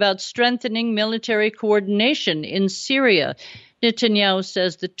talk about strengthening military coordination in Syria. Netanyahu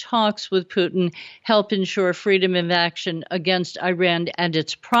says the talks with Putin help ensure freedom of action against Iran and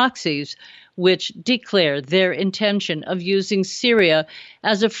its proxies, which declare their intention of using Syria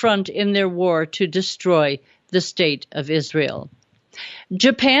as a front in their war to destroy the state of Israel.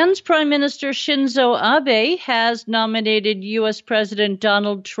 Japan's Prime Minister Shinzo Abe has nominated U.S. President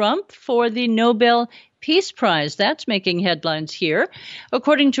Donald Trump for the Nobel Peace Prize. That's making headlines here.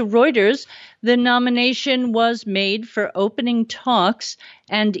 According to Reuters, the nomination was made for opening talks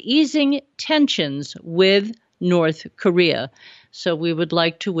and easing tensions with North Korea. So we would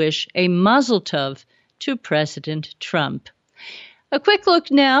like to wish a mazel tov to President Trump. A quick look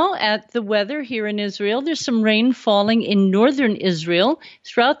now at the weather here in Israel. There's some rain falling in northern Israel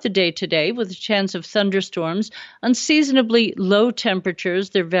throughout the day today with a chance of thunderstorms. Unseasonably low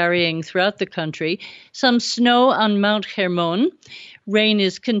temperatures. They're varying throughout the country. Some snow on Mount Hermon. Rain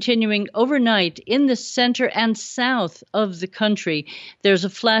is continuing overnight in the center and south of the country. There's a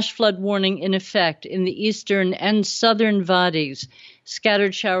flash flood warning in effect in the eastern and southern Wadis.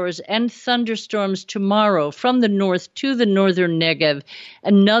 Scattered showers and thunderstorms tomorrow from the north to the northern Negev.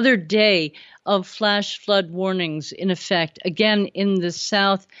 Another day of flash flood warnings in effect, again in the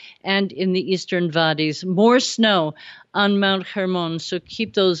south and in the eastern Wadis. More snow on Mount Hermon, so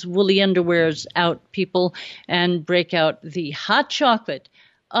keep those woolly underwears out, people, and break out the hot chocolate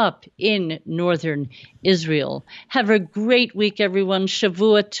up in northern Israel. Have a great week, everyone.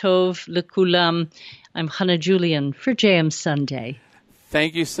 Shavua Tov Lekulam. I'm Hannah Julian for JM Sunday.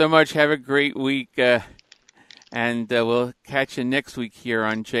 Thank you so much. Have a great week, and we'll catch you next week here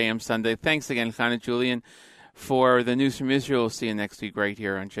on JM Sunday. Thanks again, Hannah Julian, for the news from Israel. We'll see you next week right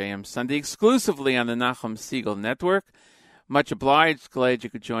here on JM Sunday, exclusively on the Nachum Segal Network. Much obliged. Glad you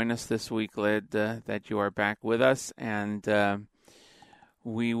could join us this week. Glad that you are back with us, and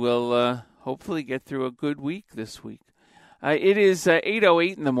we will hopefully get through a good week this week. It is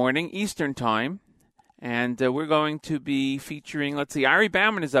 8:08 in the morning, Eastern Time. And we're going to be featuring, Ari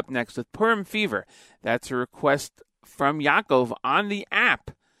Bauman is up next with Purim Fever. That's a request from Yaakov on the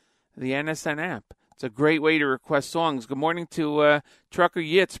app, the NSN app. It's a great way to request songs. Good morning to Trucker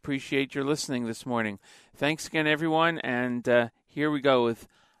Yitz. Appreciate your listening this morning. Thanks again, everyone. And here we go with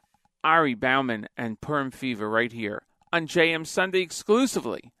Ari Bauman and Purim Fever right here on JM Sunday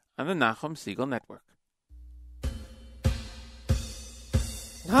exclusively on the Nachum Segal Network.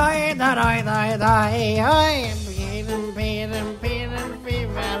 Hoi da hoi da da hoi, Peter,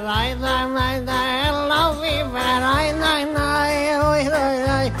 fever, lie da hello fever. nein, nein, nein, oi, oi,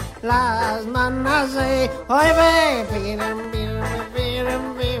 oi, las manas, oi, wei, pirem, pirem,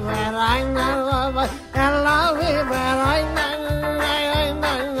 pirem, viva, nein, nein, ella, viva, nein, nein, nein,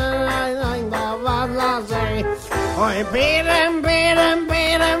 nein, nein, nein, da was I oi, pirem, pirem,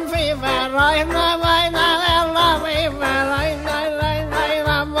 pirem, viva, nein, nein, nein, ella, viva, nein, nein, nein,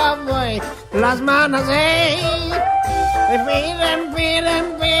 nein, boy, las manas, oi.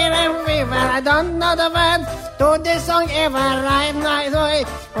 I don't know the words to this song ever right night. Oi,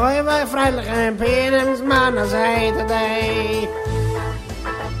 my freilichen Pirem's manners hey today.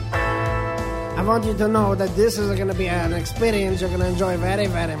 I want you to know that this is going to be an experience you're going to enjoy very,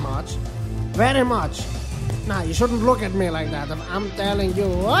 very much. Very much. Now, you shouldn't look at me like that. If I'm telling you,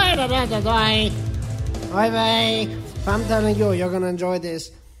 if I'm telling you, you're going to enjoy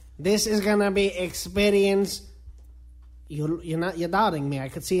this. This is going to be experience. You're doubting me. I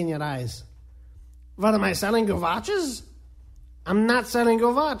could see in your eyes. What am I selling you watches? I'm not selling you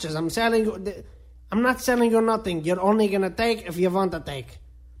watches. I'm not selling you nothing. You're only gonna take if you want to take,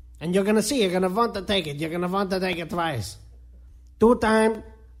 and you're gonna see. You're gonna want to take it. You're gonna want to take it twice, 2 times.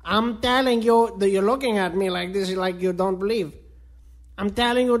 I'm telling you that you're looking at me like this, like you don't believe. I'm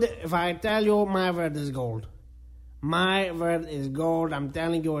telling you that if I tell you my word is gold, my word is gold. I'm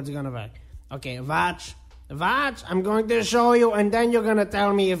telling you it's gonna work. Okay, watch. I'm going to show you, and then you're going to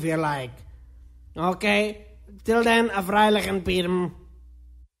tell me if you like. Okay? Till then, a freilichen Pirem.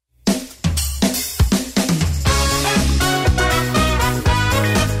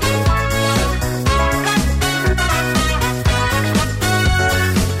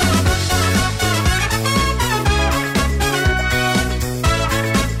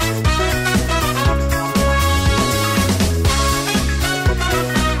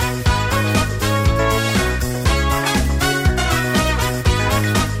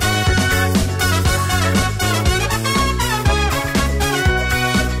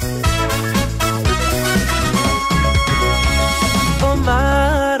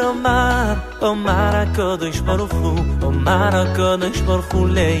 Omar HaKadosh Baruch Hu, Omar HaKadosh Baruch Hu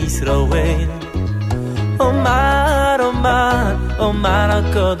leYisrael. Omar, Omar, Omar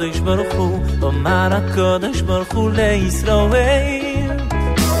HaKadosh Baruch Hu, Omar HaKadosh Baruch Hu leYisrael.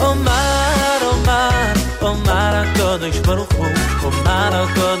 Omar, Omar, Omar HaKadosh Baruch Hu, Omar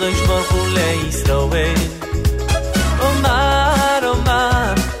HaKadosh Baruch Hu leYisrael. Omar,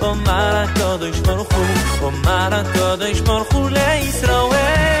 Omar, Omar HaKadosh Baruch Hu, Omar HaKadosh Baruch Hu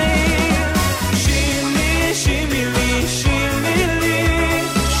leYisrael.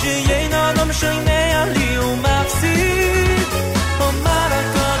 שייני עלי ומפסיד אומר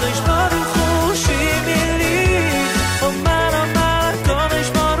הקודש ברוך הוא שימילי אומר הקודש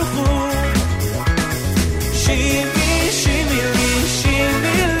ברוך הוא שימילי שימילי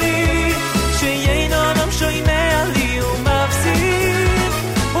שייני עולם שייני עלי ומפסיד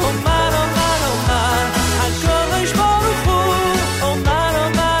אומר הקודש ברוך הוא אומר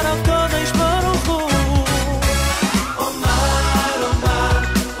הקודש ברוך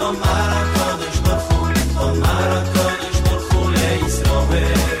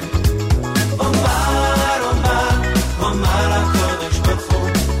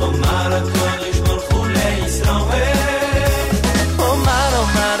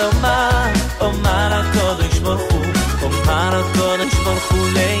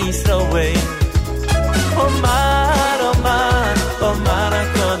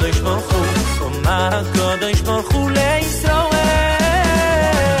הוא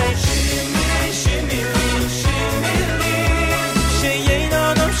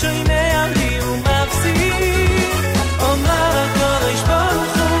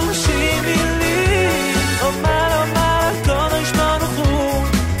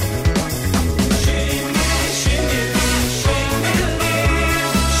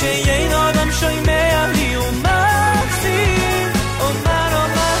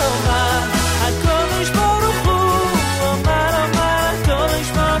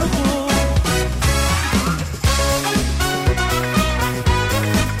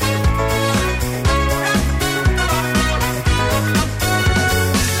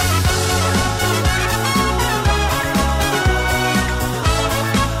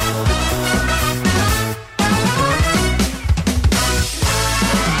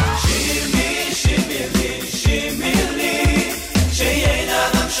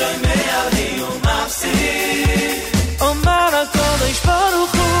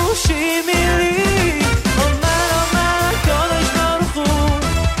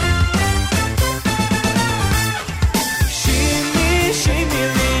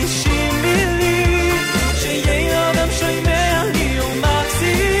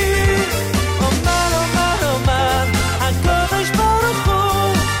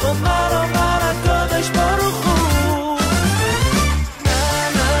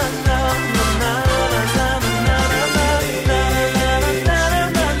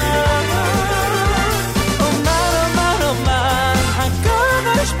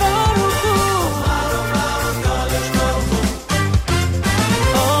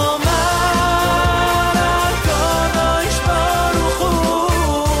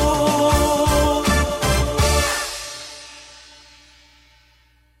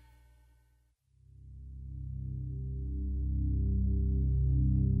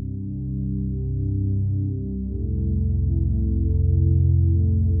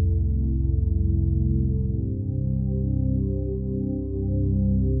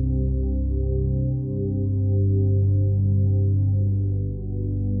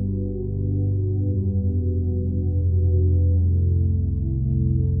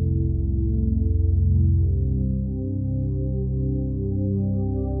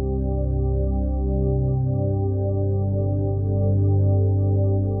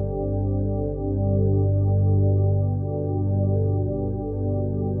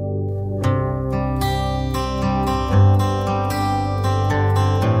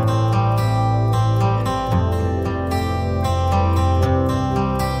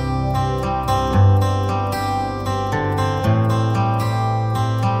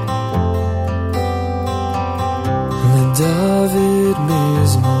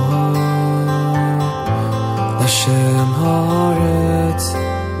מזמור לשם הארץ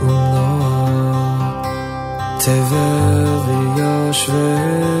ומלואה תבל ויושביה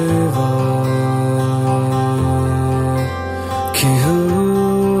כי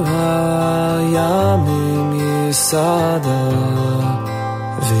הוא הימים יסדה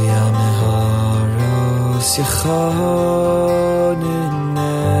וימי הרוס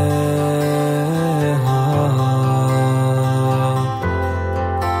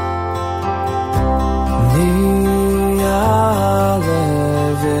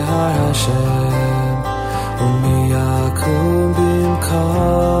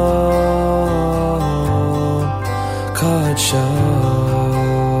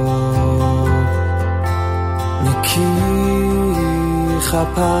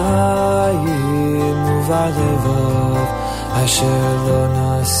כפיים ובלבב אשר לא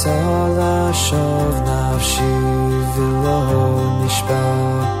נסע לשוב נפשי ולא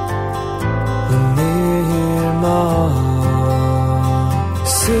נשבע ונרמה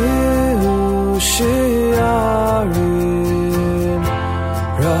שאו שירים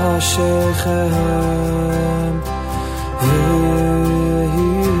ראשיכם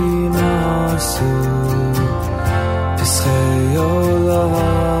וינשאו פסחי עולם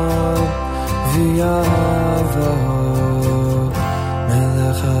ויבוא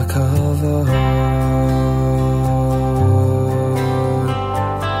מלך הכבוד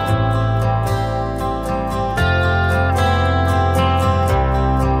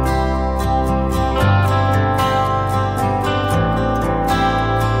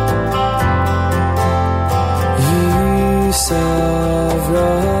ייסב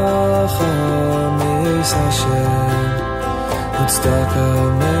רחמי השם וצדקה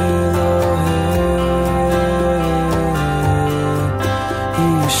מאלוהים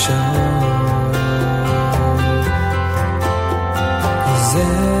ישעו זה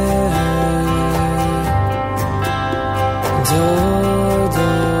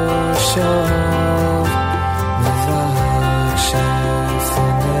דודו שוב מבקש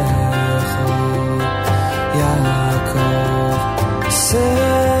לפניך יעקב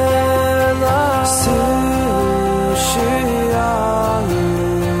סלע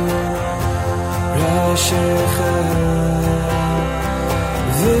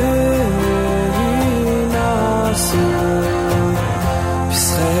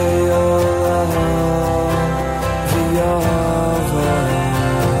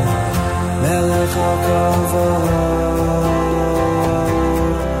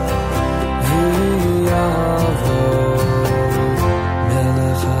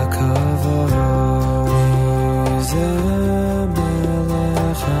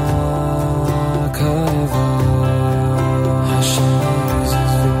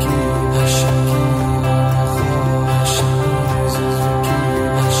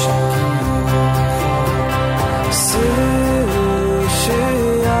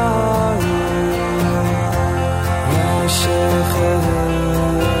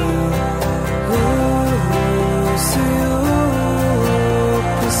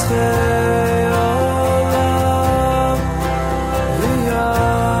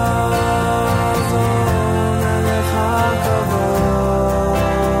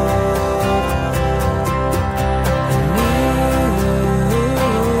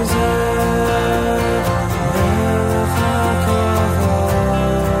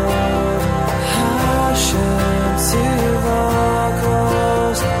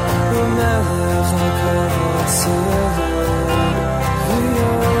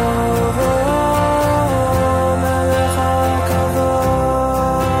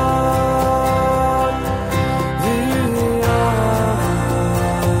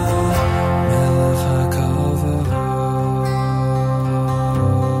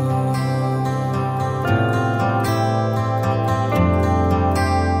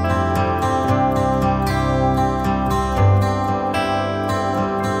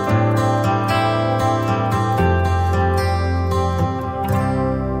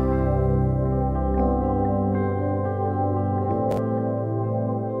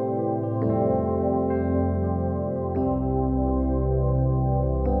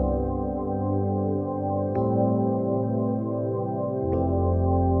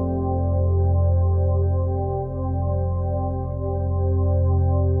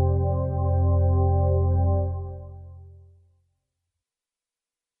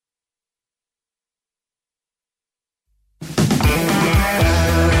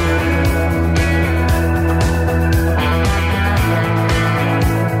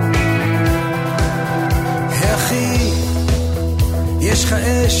יש לך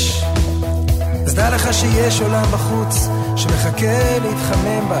אש, אז דע לך שיש עולם בחוץ שמחכה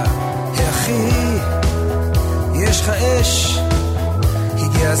להתחמם בה. אחי, יש לך אש,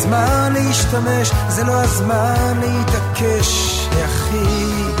 הגיע הזמן להשתמש, זה לא הזמן להתעקש.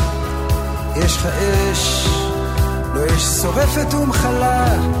 אחי, יש לך אש, לא אש שורפת ומחלה,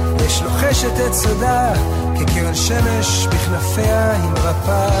 אש לוחשת את סודה, כקרן שמש בכנפיה עם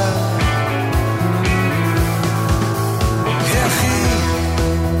רפה. אחי,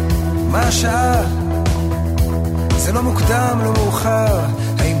 מה השעה? זה לא מוקדם, לא מאוחר,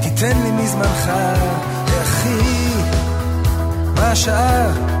 האם תיתן לי מזמנך? אחי, מה השעה?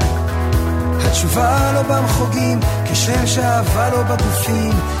 התשובה לא במחוגים, כשם שאהבה לא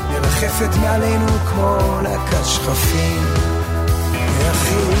בגופים, מרחפת מעלינו כמו להקת שכפים.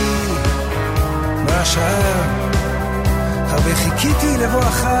 אחי, מה השעה? הרבה חיכיתי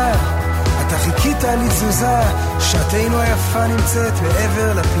לבואך, אתה חיכית לי תזוזה, שעתנו היפה נמצאת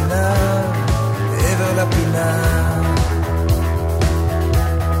מעבר לפינה, מעבר לפינה.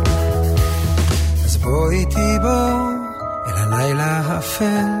 אז בוא איתי בוא אל הלילה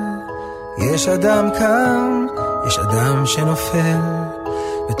האפל, יש אדם קם, יש אדם שנופל,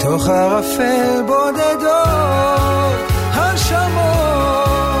 בתוך הערפל בודדות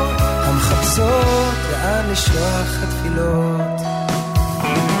הנשמות המחפשות לאן לשלוח התפילות.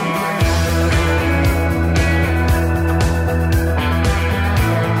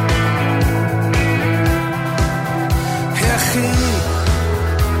 אחי,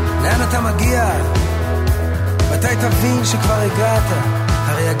 לאן אתה מגיע? מתי תבין שכבר הגעת?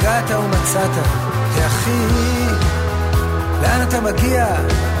 הרי הגעת ומצאת. אחי, לאן אתה מגיע?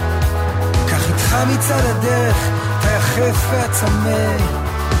 קח איתך מצד הדרך את היחף והצמא.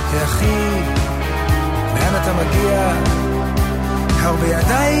 אחי, לאן אתה מגיע? הרבה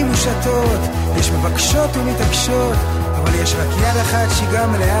ידיים מושטות, יש מבקשות ומתעקשות, אבל יש רק יד אחת שהיא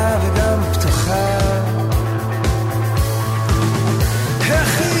גם מלאה וגם פתוחה.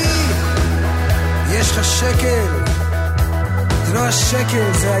 אחי, יש לך שקל, זה לא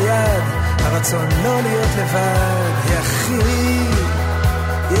השקל, זה היד, הרצון לא להיות לבד. אחי,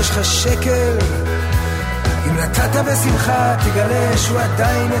 יש לך שקל, אם נתת בשמחה תגלה שהוא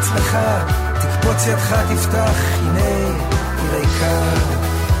עדיין אצלך, תקפוץ ידך תפתח, הנה היא ריקה.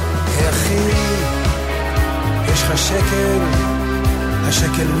 אחי, יש לך שקל,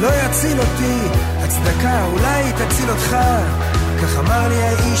 השקל לא יציל אותי, הצדקה אולי תציל אותך, כך אמר לי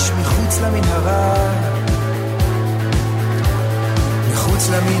האיש מחוץ למנהרה, מחוץ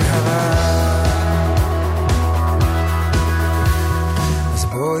למנהרה. אז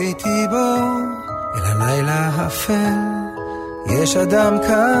בוא איתי בוא אל הלילה האפל, יש אדם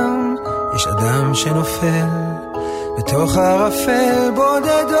קם, יש אדם שנופל, בתוך הערפל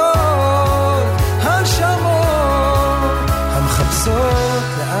בודדות הנשמות המחפשות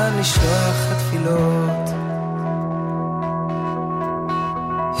לאן לשלוח התפילות.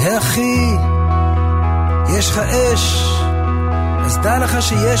 אחי, יש לך אש, אז דע לך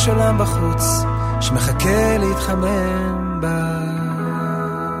שיש עולם בחוץ שמחכה להתחמם בה.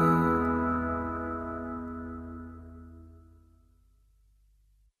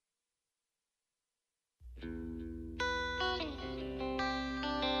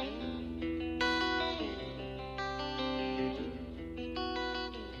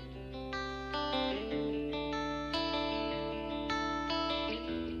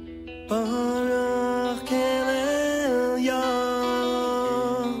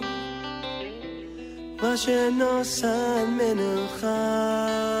 שנוסן מנוחה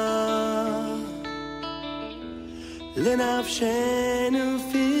לנפשנו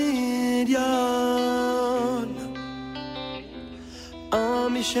פדיון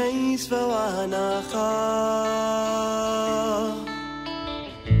עמי שייס והנחה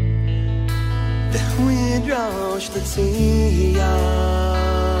דהו ידרוש לציין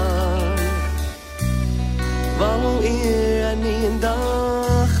ואו עיר אני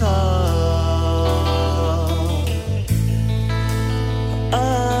אנדחה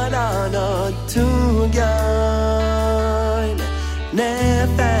to gain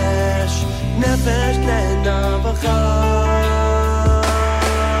nefesh nefesh lenavacha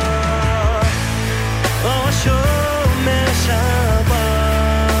oh shom shabas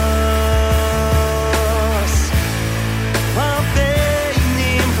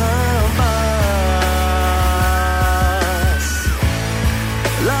va'peinim habas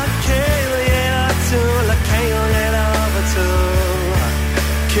lakel yatu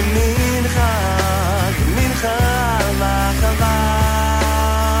kimi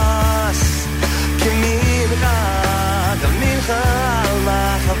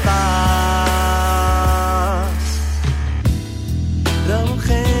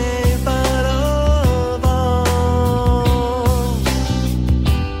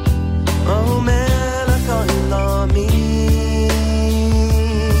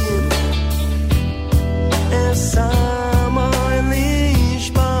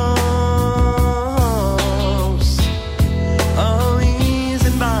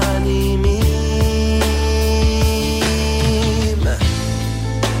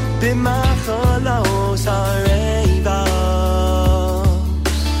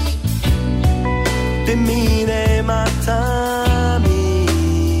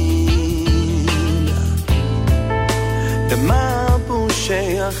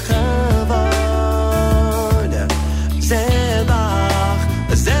במבושי הכבוד, זבח,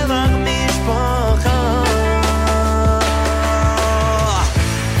 זבח משפחה.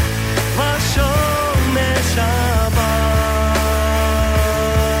 ושומש הבוס,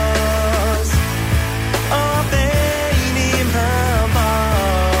 או בינים הבוס,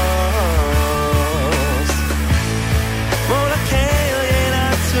 מול הקהל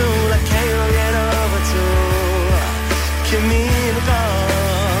ינצו, לקהל ינבצו, כמינך,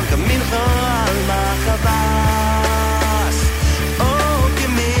 כמינך על מחבס, או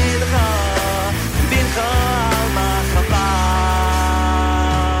כמינך, כמינך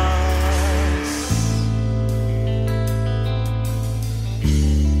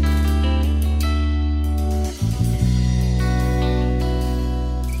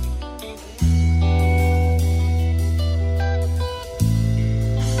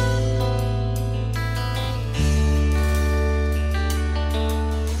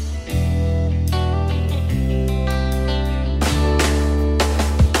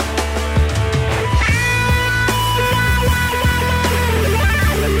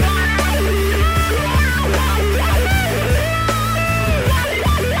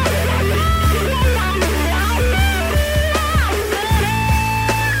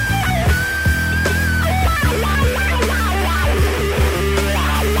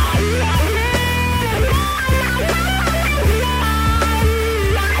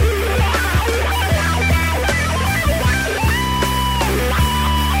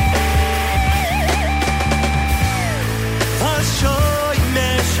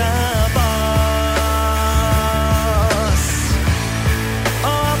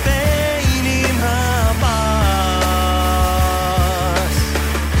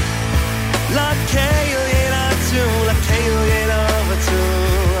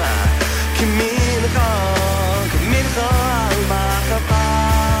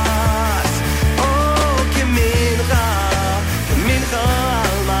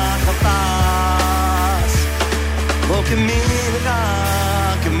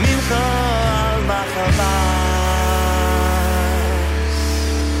על מחבס.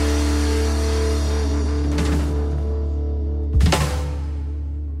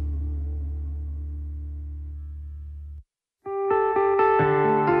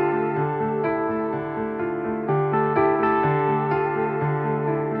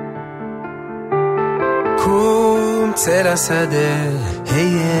 קום צא לשדה,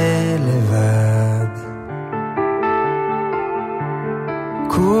 היה לבד.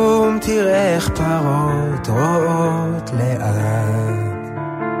 קום תראה איך פרות רואות לאט.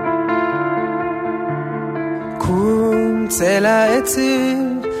 קום צא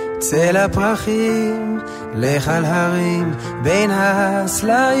לעצים, צא לפרחים, לך על הרים בין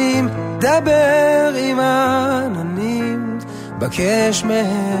הסלעים, דבר עם העננים, בקש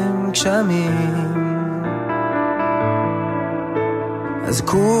מהם גשמים. אז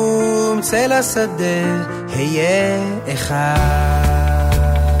קום צא לשדה, היה אחד.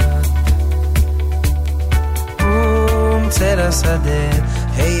 קום צא לשדה,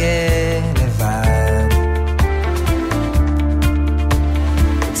 היה לבד.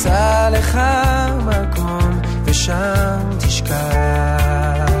 צא לך מקום ושם תשכח.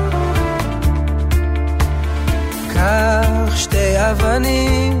 קח שתי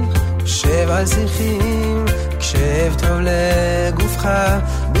אבנים ושב על זיכים, קשב טוב לגופך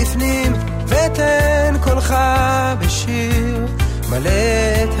בפנים, ותן קולך בשיר מלא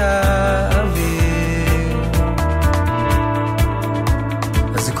את האוויר.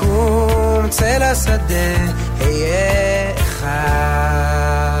 אז קום צא לשדה, היה אחד.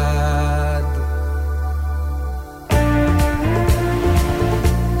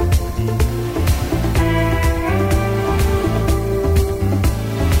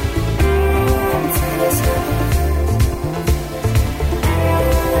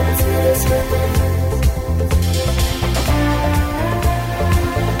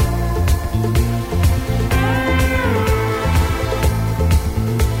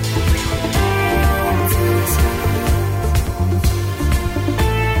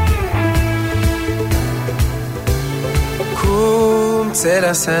 צא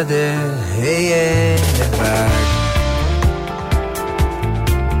לשדה, היה לבד.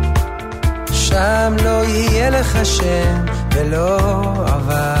 שם לא יהיה לך שם ולא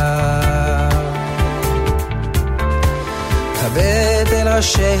עבר. הבט אל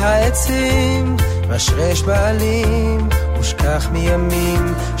ראשי העצים, רשרש בעלים, ושכח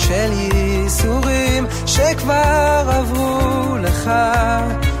מימים של ייסורים שכבר עברו לך,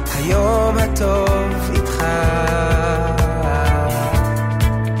 היום הטוב איתך.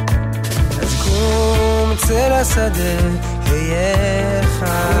 צא השדה אייך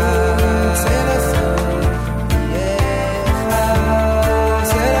צל השדה אייך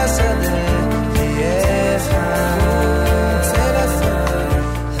צל השדה אייך צל השדה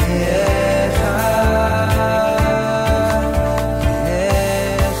אייך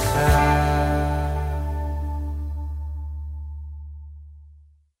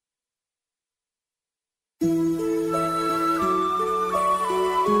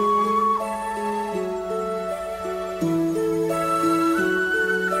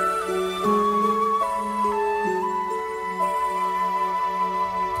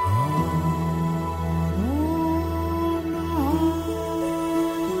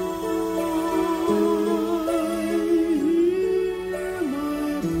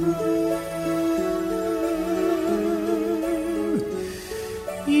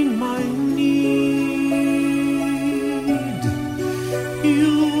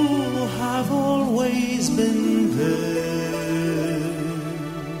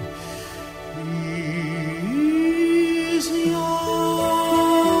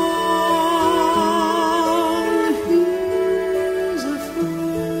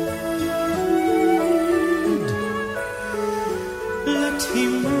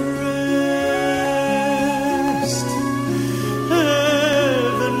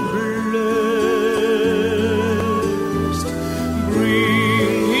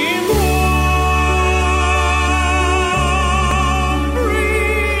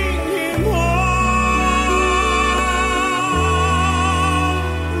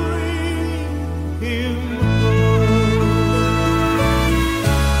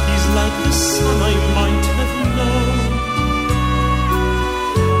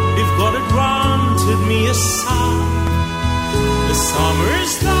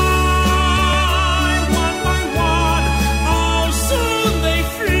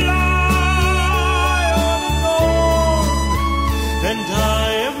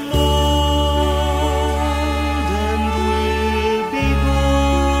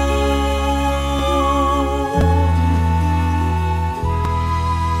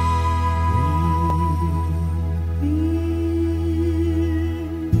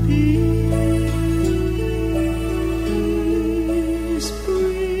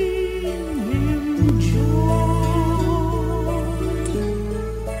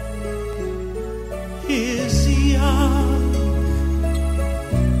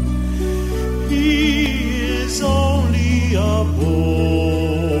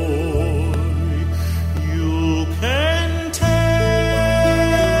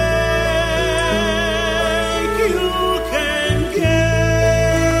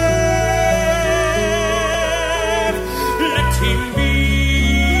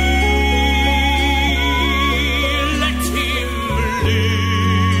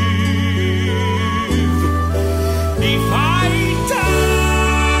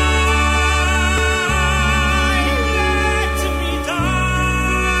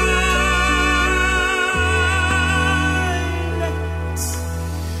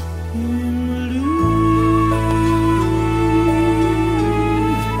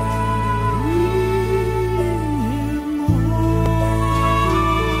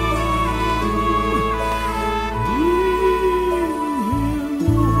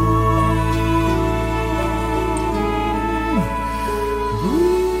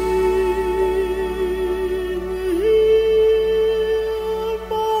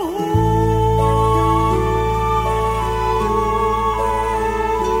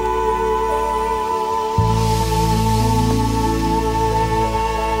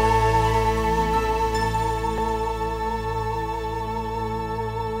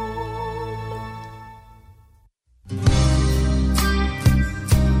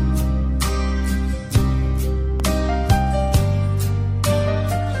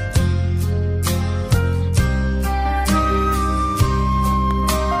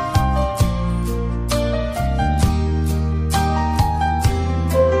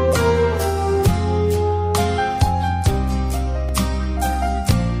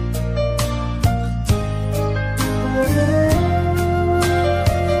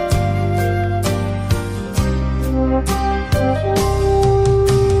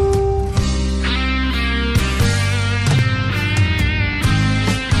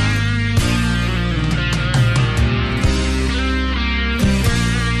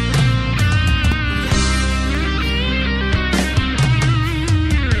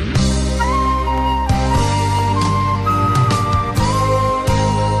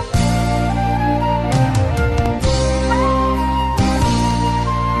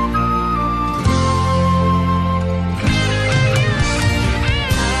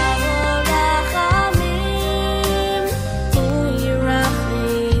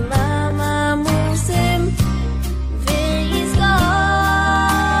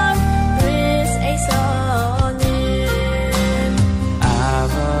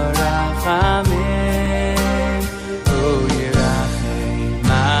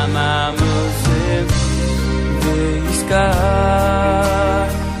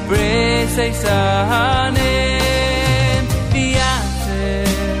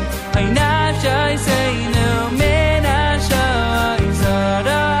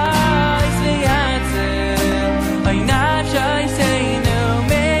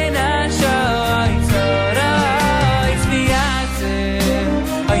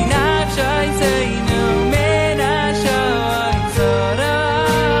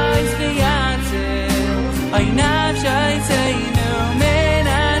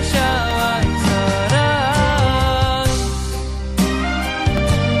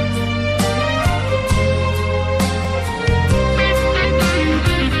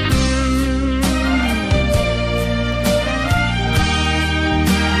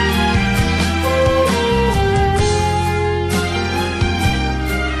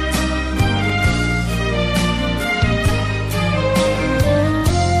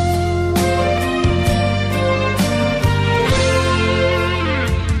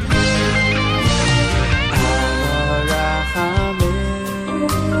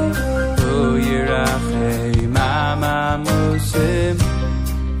Mosem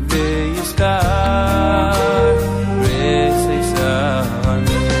Veyiskar Reseisan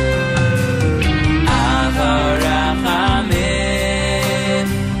Avarachamim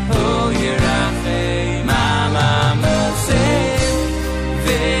Ho Yerachim Mama Mosem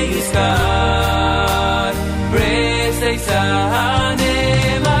Veyiskar Reseisan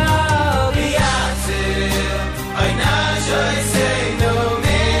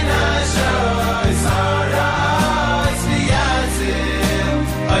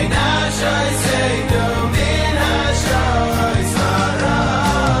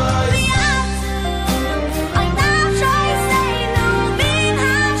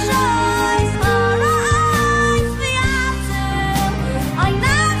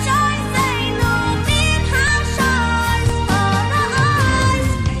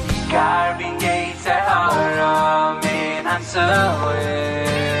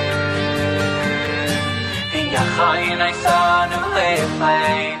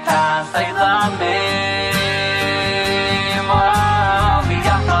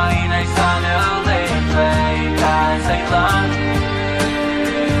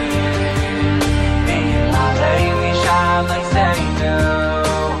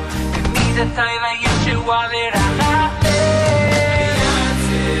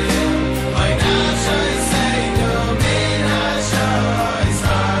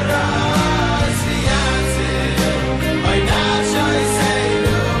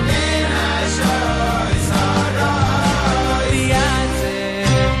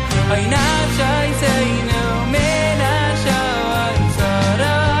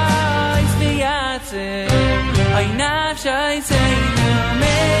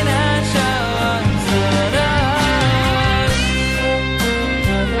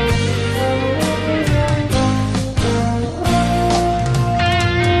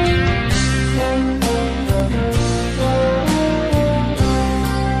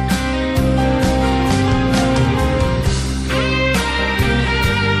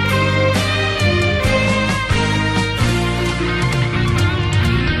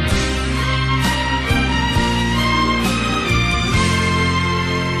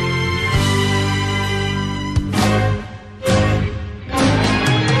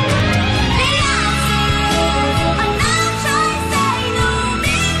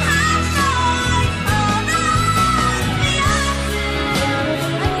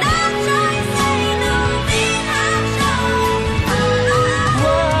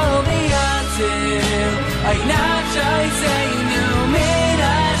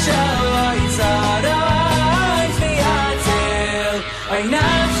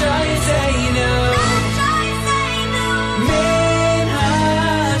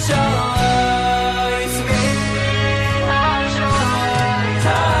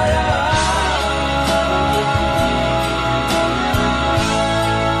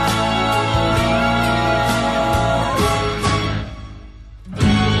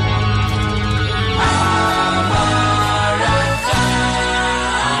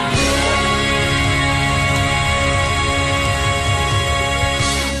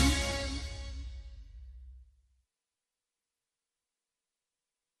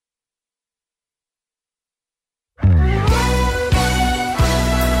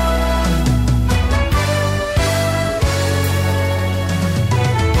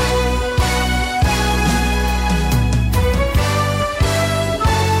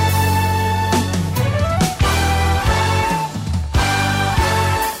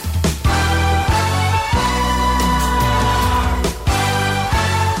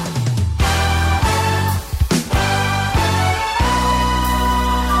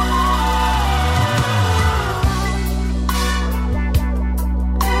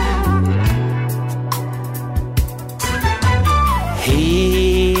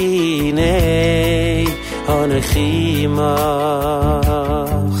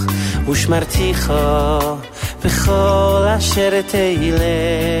ושמרתיך בכל אשר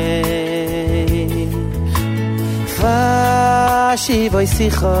תלך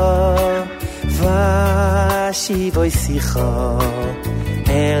ושיבוי שיחה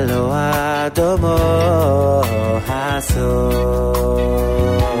אלו אדומו הסוס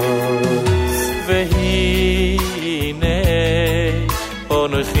והנה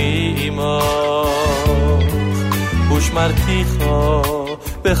אנוכי עמך ושמרתיך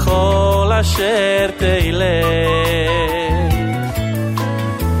בכל אשר תלך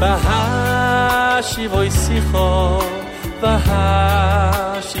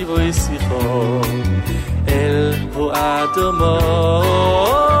והשיבוי שיחו אל הוא אדומו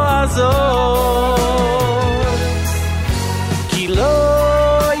הזאת כי לא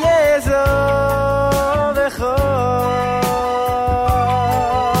יעזוב בכל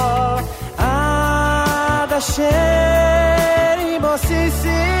אשר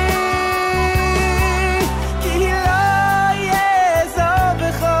ימוסיסי כי לא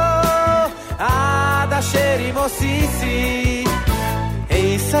יעזובך עד אשר ימוסיסי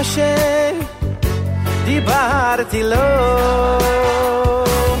איס אשר דיברתי לו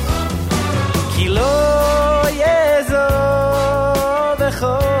כי לא יעזובך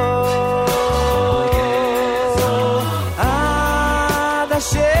עד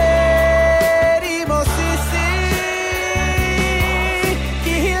אשר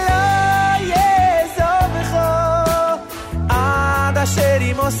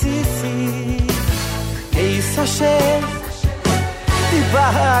מוסיסי איס אשר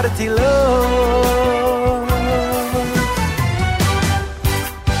דיברתי לו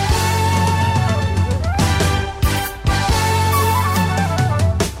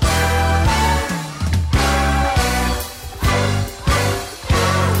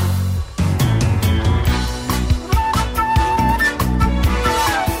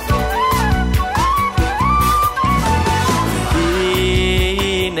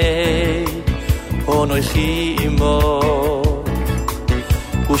נויחי עמו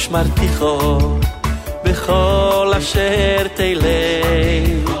ושמרתיך בכל אשר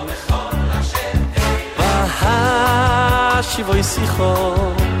תלך בהשיבוי שיחו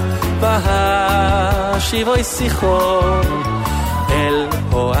בהשיבוי שיחו אל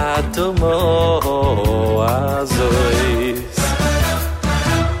אדומו הזויס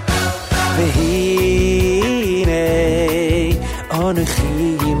והנה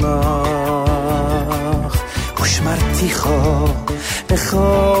אנוכי עמך ושמרתיך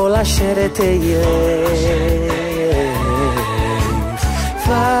בכל אשר תלך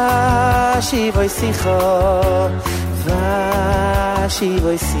והשיבוי שיחו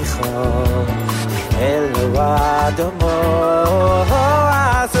והשיבוי שיחו אל אדומו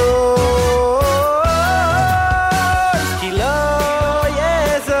הזויס כי לא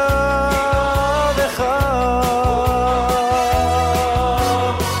יעזובך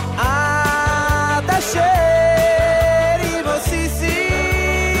עד אשר ימוסיסי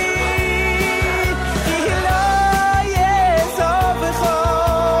כי לא יעזובך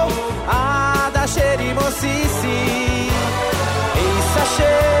עד אשר ימוסיסי איס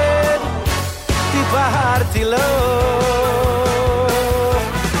אשר דיברתי לו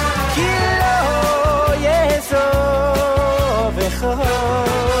כי לא יעזובך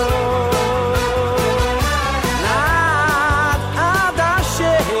עד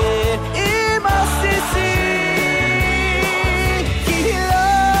אשר ימוסיסי כי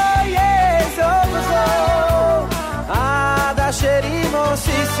לא יעזובך עד אשר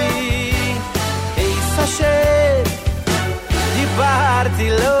ימוסיסי איס אשר דיברתי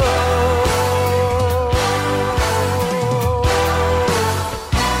לו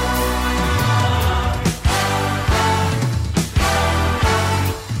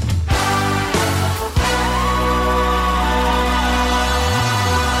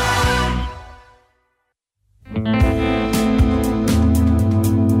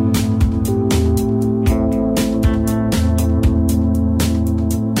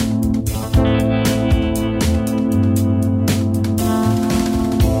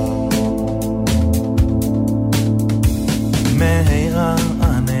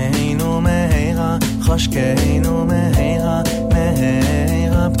חשקנו מהירה,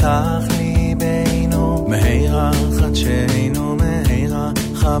 מהירה פתח ליבנו, מהירה חדשנו, מהירה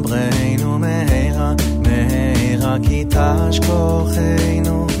חברנו, מהירה, מהירה כי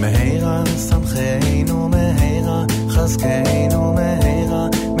תשכוחנו, מהירה שמחנו, מהירה חזקנו, מהירה,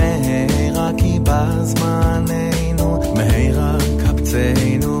 מהירה כי בזמננו, מהירה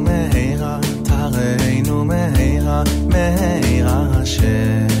קבצנו, מהירה תרנו, מהירה, מהירה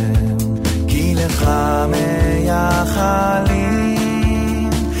השם לך מייחלים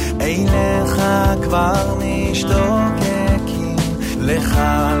אליך כבר משתוקקים לך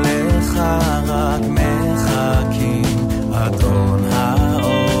רק מחכים אדון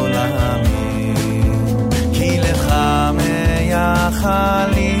העולמים כי לך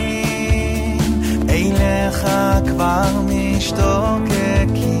מייחלים אליך כבר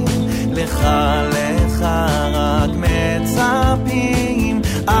משתוקקים לך רק מצפים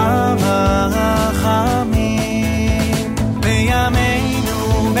הרחמים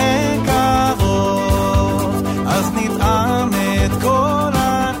בימינו בקרוב אז נטעם את כל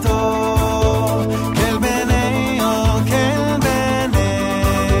הטוב כל בני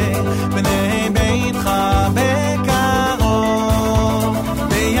בני ביתך בקרוב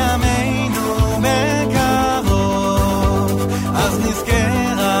בימינו בקרוב אז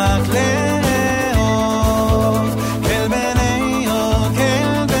נזכה רק לראות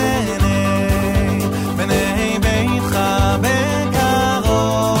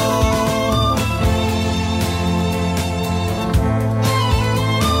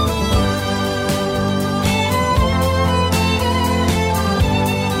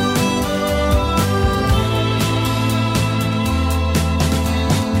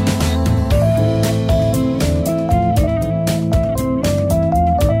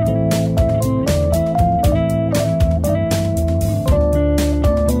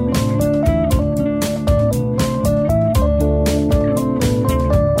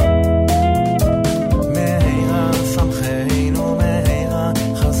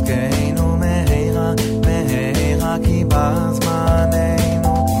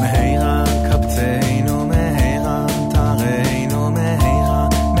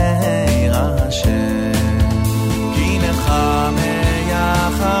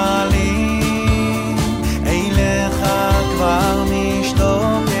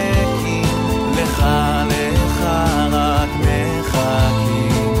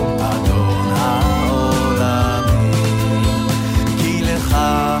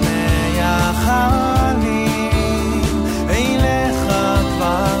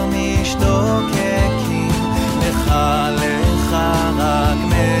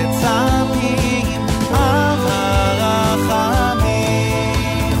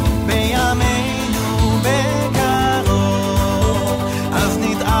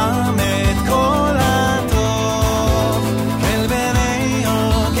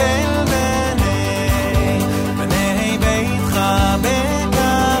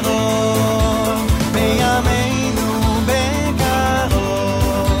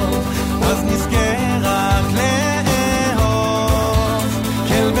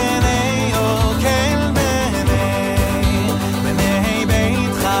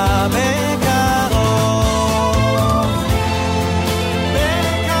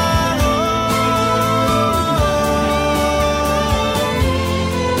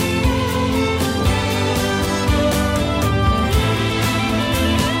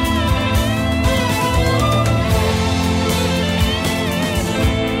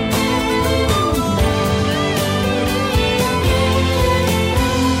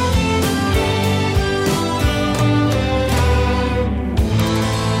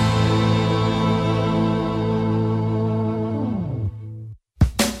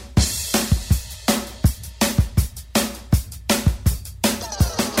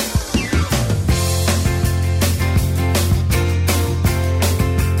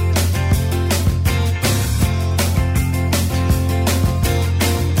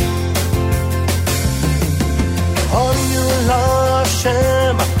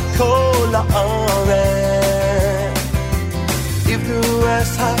kol haaretz. Ivdu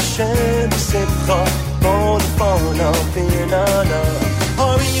es Hashem b'simcha, b'ol fana v'nana.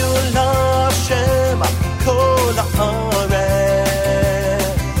 Hariu l'Hashem kol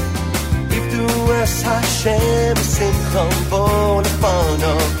haaretz. Ivdu es Hashem b'simcha, b'ol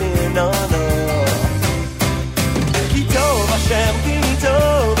fana v'nana. Ki tov Hashem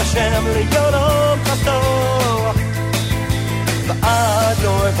li'olam chasto.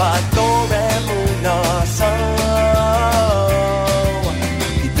 V'ador v'ador emunah.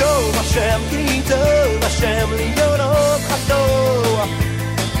 Hashem li'olam chasto.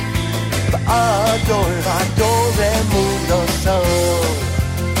 V'ador v'ador emunaso.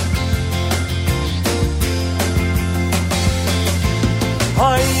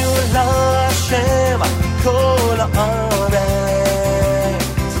 Hayu l'Hashem kol haaretz.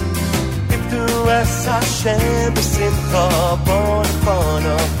 Ivdu es Hashem b'simcha, b'ol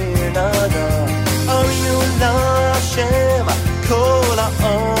fana v'nana. Hayu l'Hashem kol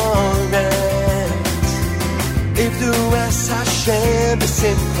haaretz. Ivdu es Hashem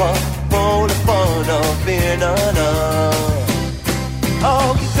b'simcha, b'ol fana v'nana. Oh,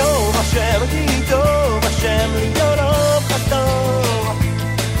 ki tov Hashem li'olam chasto.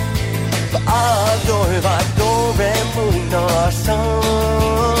 V'ador v'ador emunaso.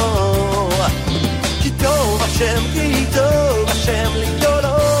 Ki tov Hashem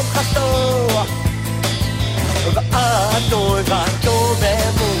li'olam chasto. V'ador v'ador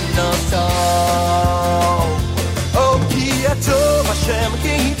emunaso. Oh, ki tov Hashem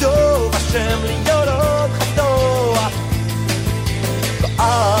li'olam chasto.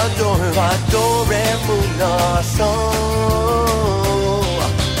 V'ador v'ador emunaso.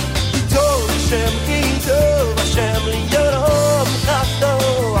 Hashem li'olam chasto.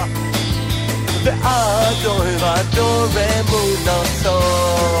 V'ador v'ador emunaso.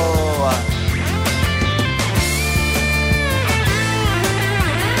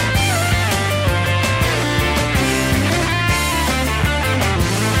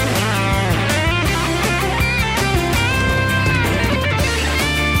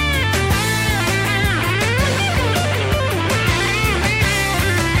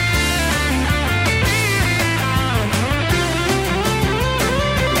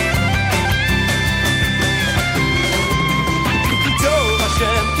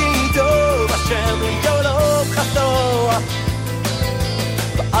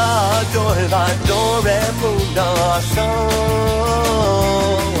 V'ador v'ador emunaso.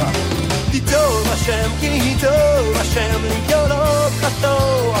 Ki tov Hashem li'olam chasto.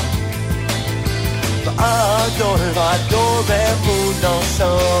 V'ador v'ador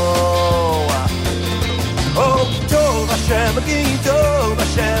emunaso. Oh, ki tov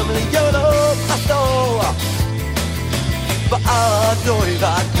Hashem li'olam chasto. V'ador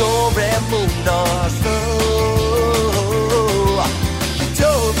v'ador emunaso.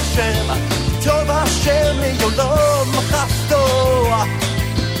 Tov Hashem li'olam chasto.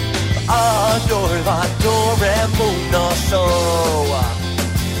 V'ador v'ador emunaso.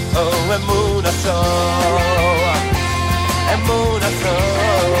 Oh, emunaso. Emunaso.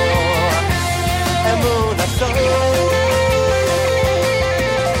 Emunaso.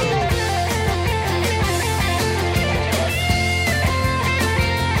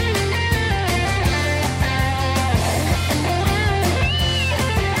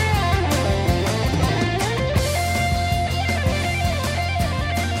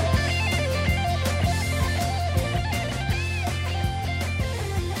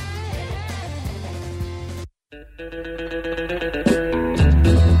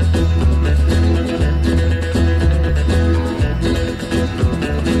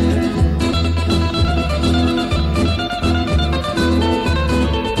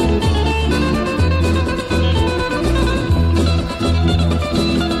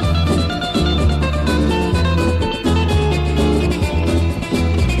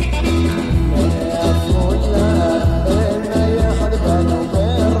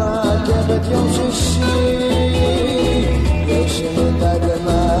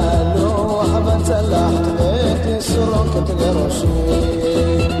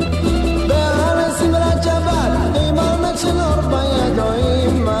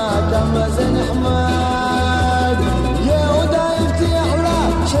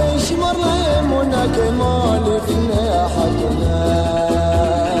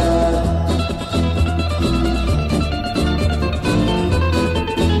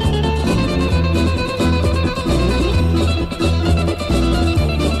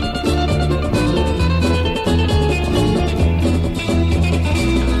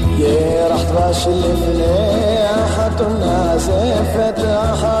 اللي في ليحة الناس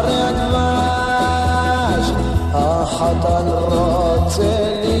فتح حريق החתן רוצה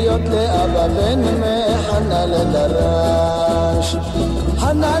להיות לאבא בן מחנה לדרש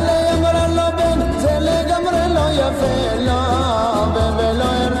חנה לימרה לו בן זה לגמרי לא יפה לו ולא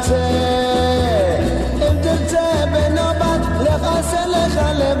ירצה אם תרצה בן או בת לך עשה לך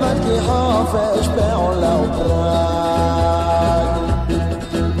לבד כי חופש בעולה ופרט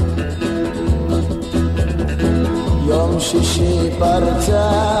יום שישי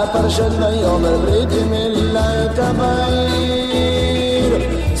פרצה פרשת ויאמר ברית מילה את הבעיר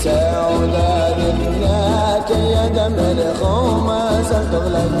סעודה דקנה כיד המלך ומזל טוב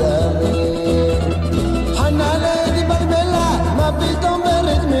לדמיר חנה לידי בלבלה מה פתאום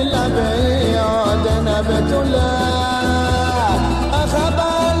ברית מילה והיא עודנה בתולה אך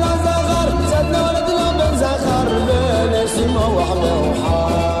הבעל לא זכר קצת נולד לו בן זכר ולשימוח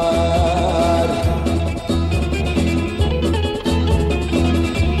מאוחר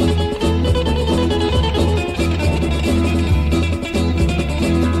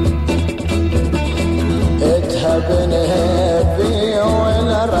הבן הביאו אל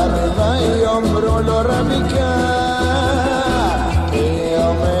הרב ויאמרו לו רביקה היא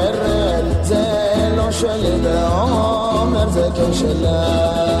אומרת זה לא שלי ואומר זה כן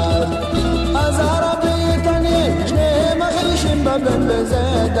שלך אז הרבי יתעניין שניהם מחלישים בבן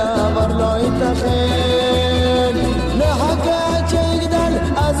וזה דבר לא ייתכן נחכה עד שיגדל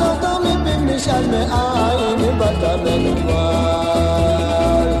אז אותו מפיו נשאל מאין באת מנוול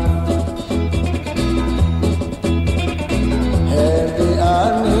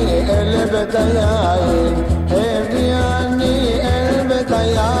הביאני אל בית היין הביאני אל בית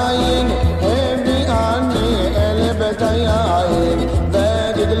היין הביאני אל בית היין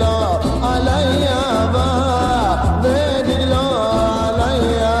ודגלו עלי אהבה ודגלו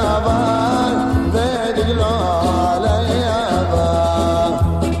עלי אהבה ודגלו עלי אהבה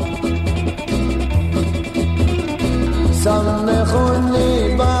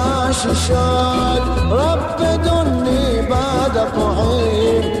סמכוני בשישות רפדוני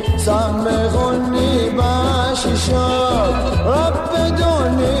בתפוחים סמכוני בשישות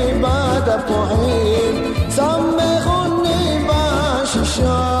רפדוני בתפוחים סמכוני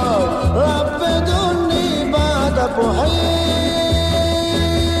בשישות רפדוני בתפוחים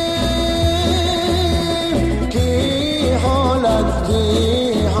כי חולד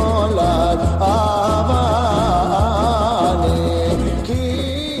אהבה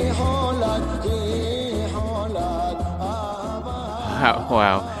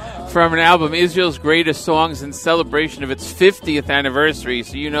Wow. From an album, Israel's Greatest Songs, in celebration of its 50th anniversary,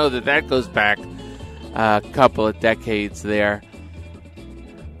 so you know that goes back a couple of decades there.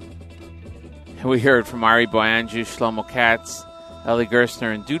 We heard from Ari Boyanju, Shlomo Katz, Ellie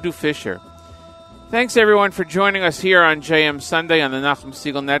Gerstner, and Dudu Fisher. Thanks, everyone, for joining us here on JM Sunday on the Nachum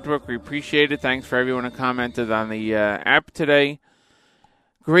Segal Network. We appreciate it. Thanks for everyone who commented on the app today.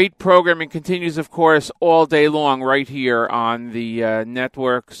 Great programming continues, of course, all day long right here on the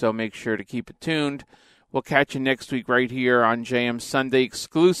network, so make sure to keep it tuned. We'll catch you next week right here on JM Sunday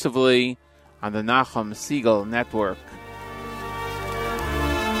exclusively on the Nachum Segal Network.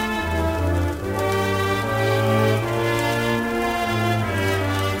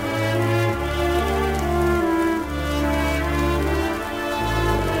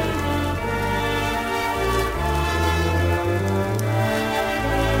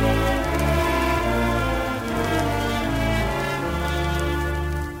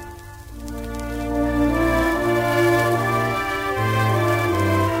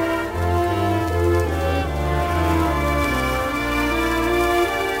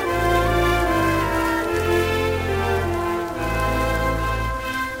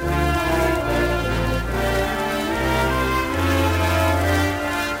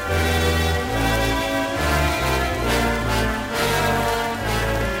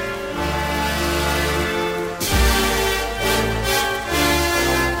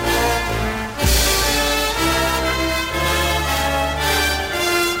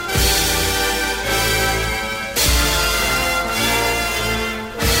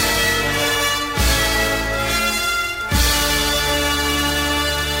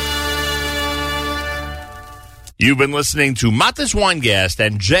 You've been listening to Matis Weingast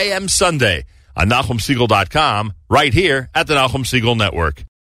and JM Sunday on NachumSegal.com, right here at the Nachum Segal Network.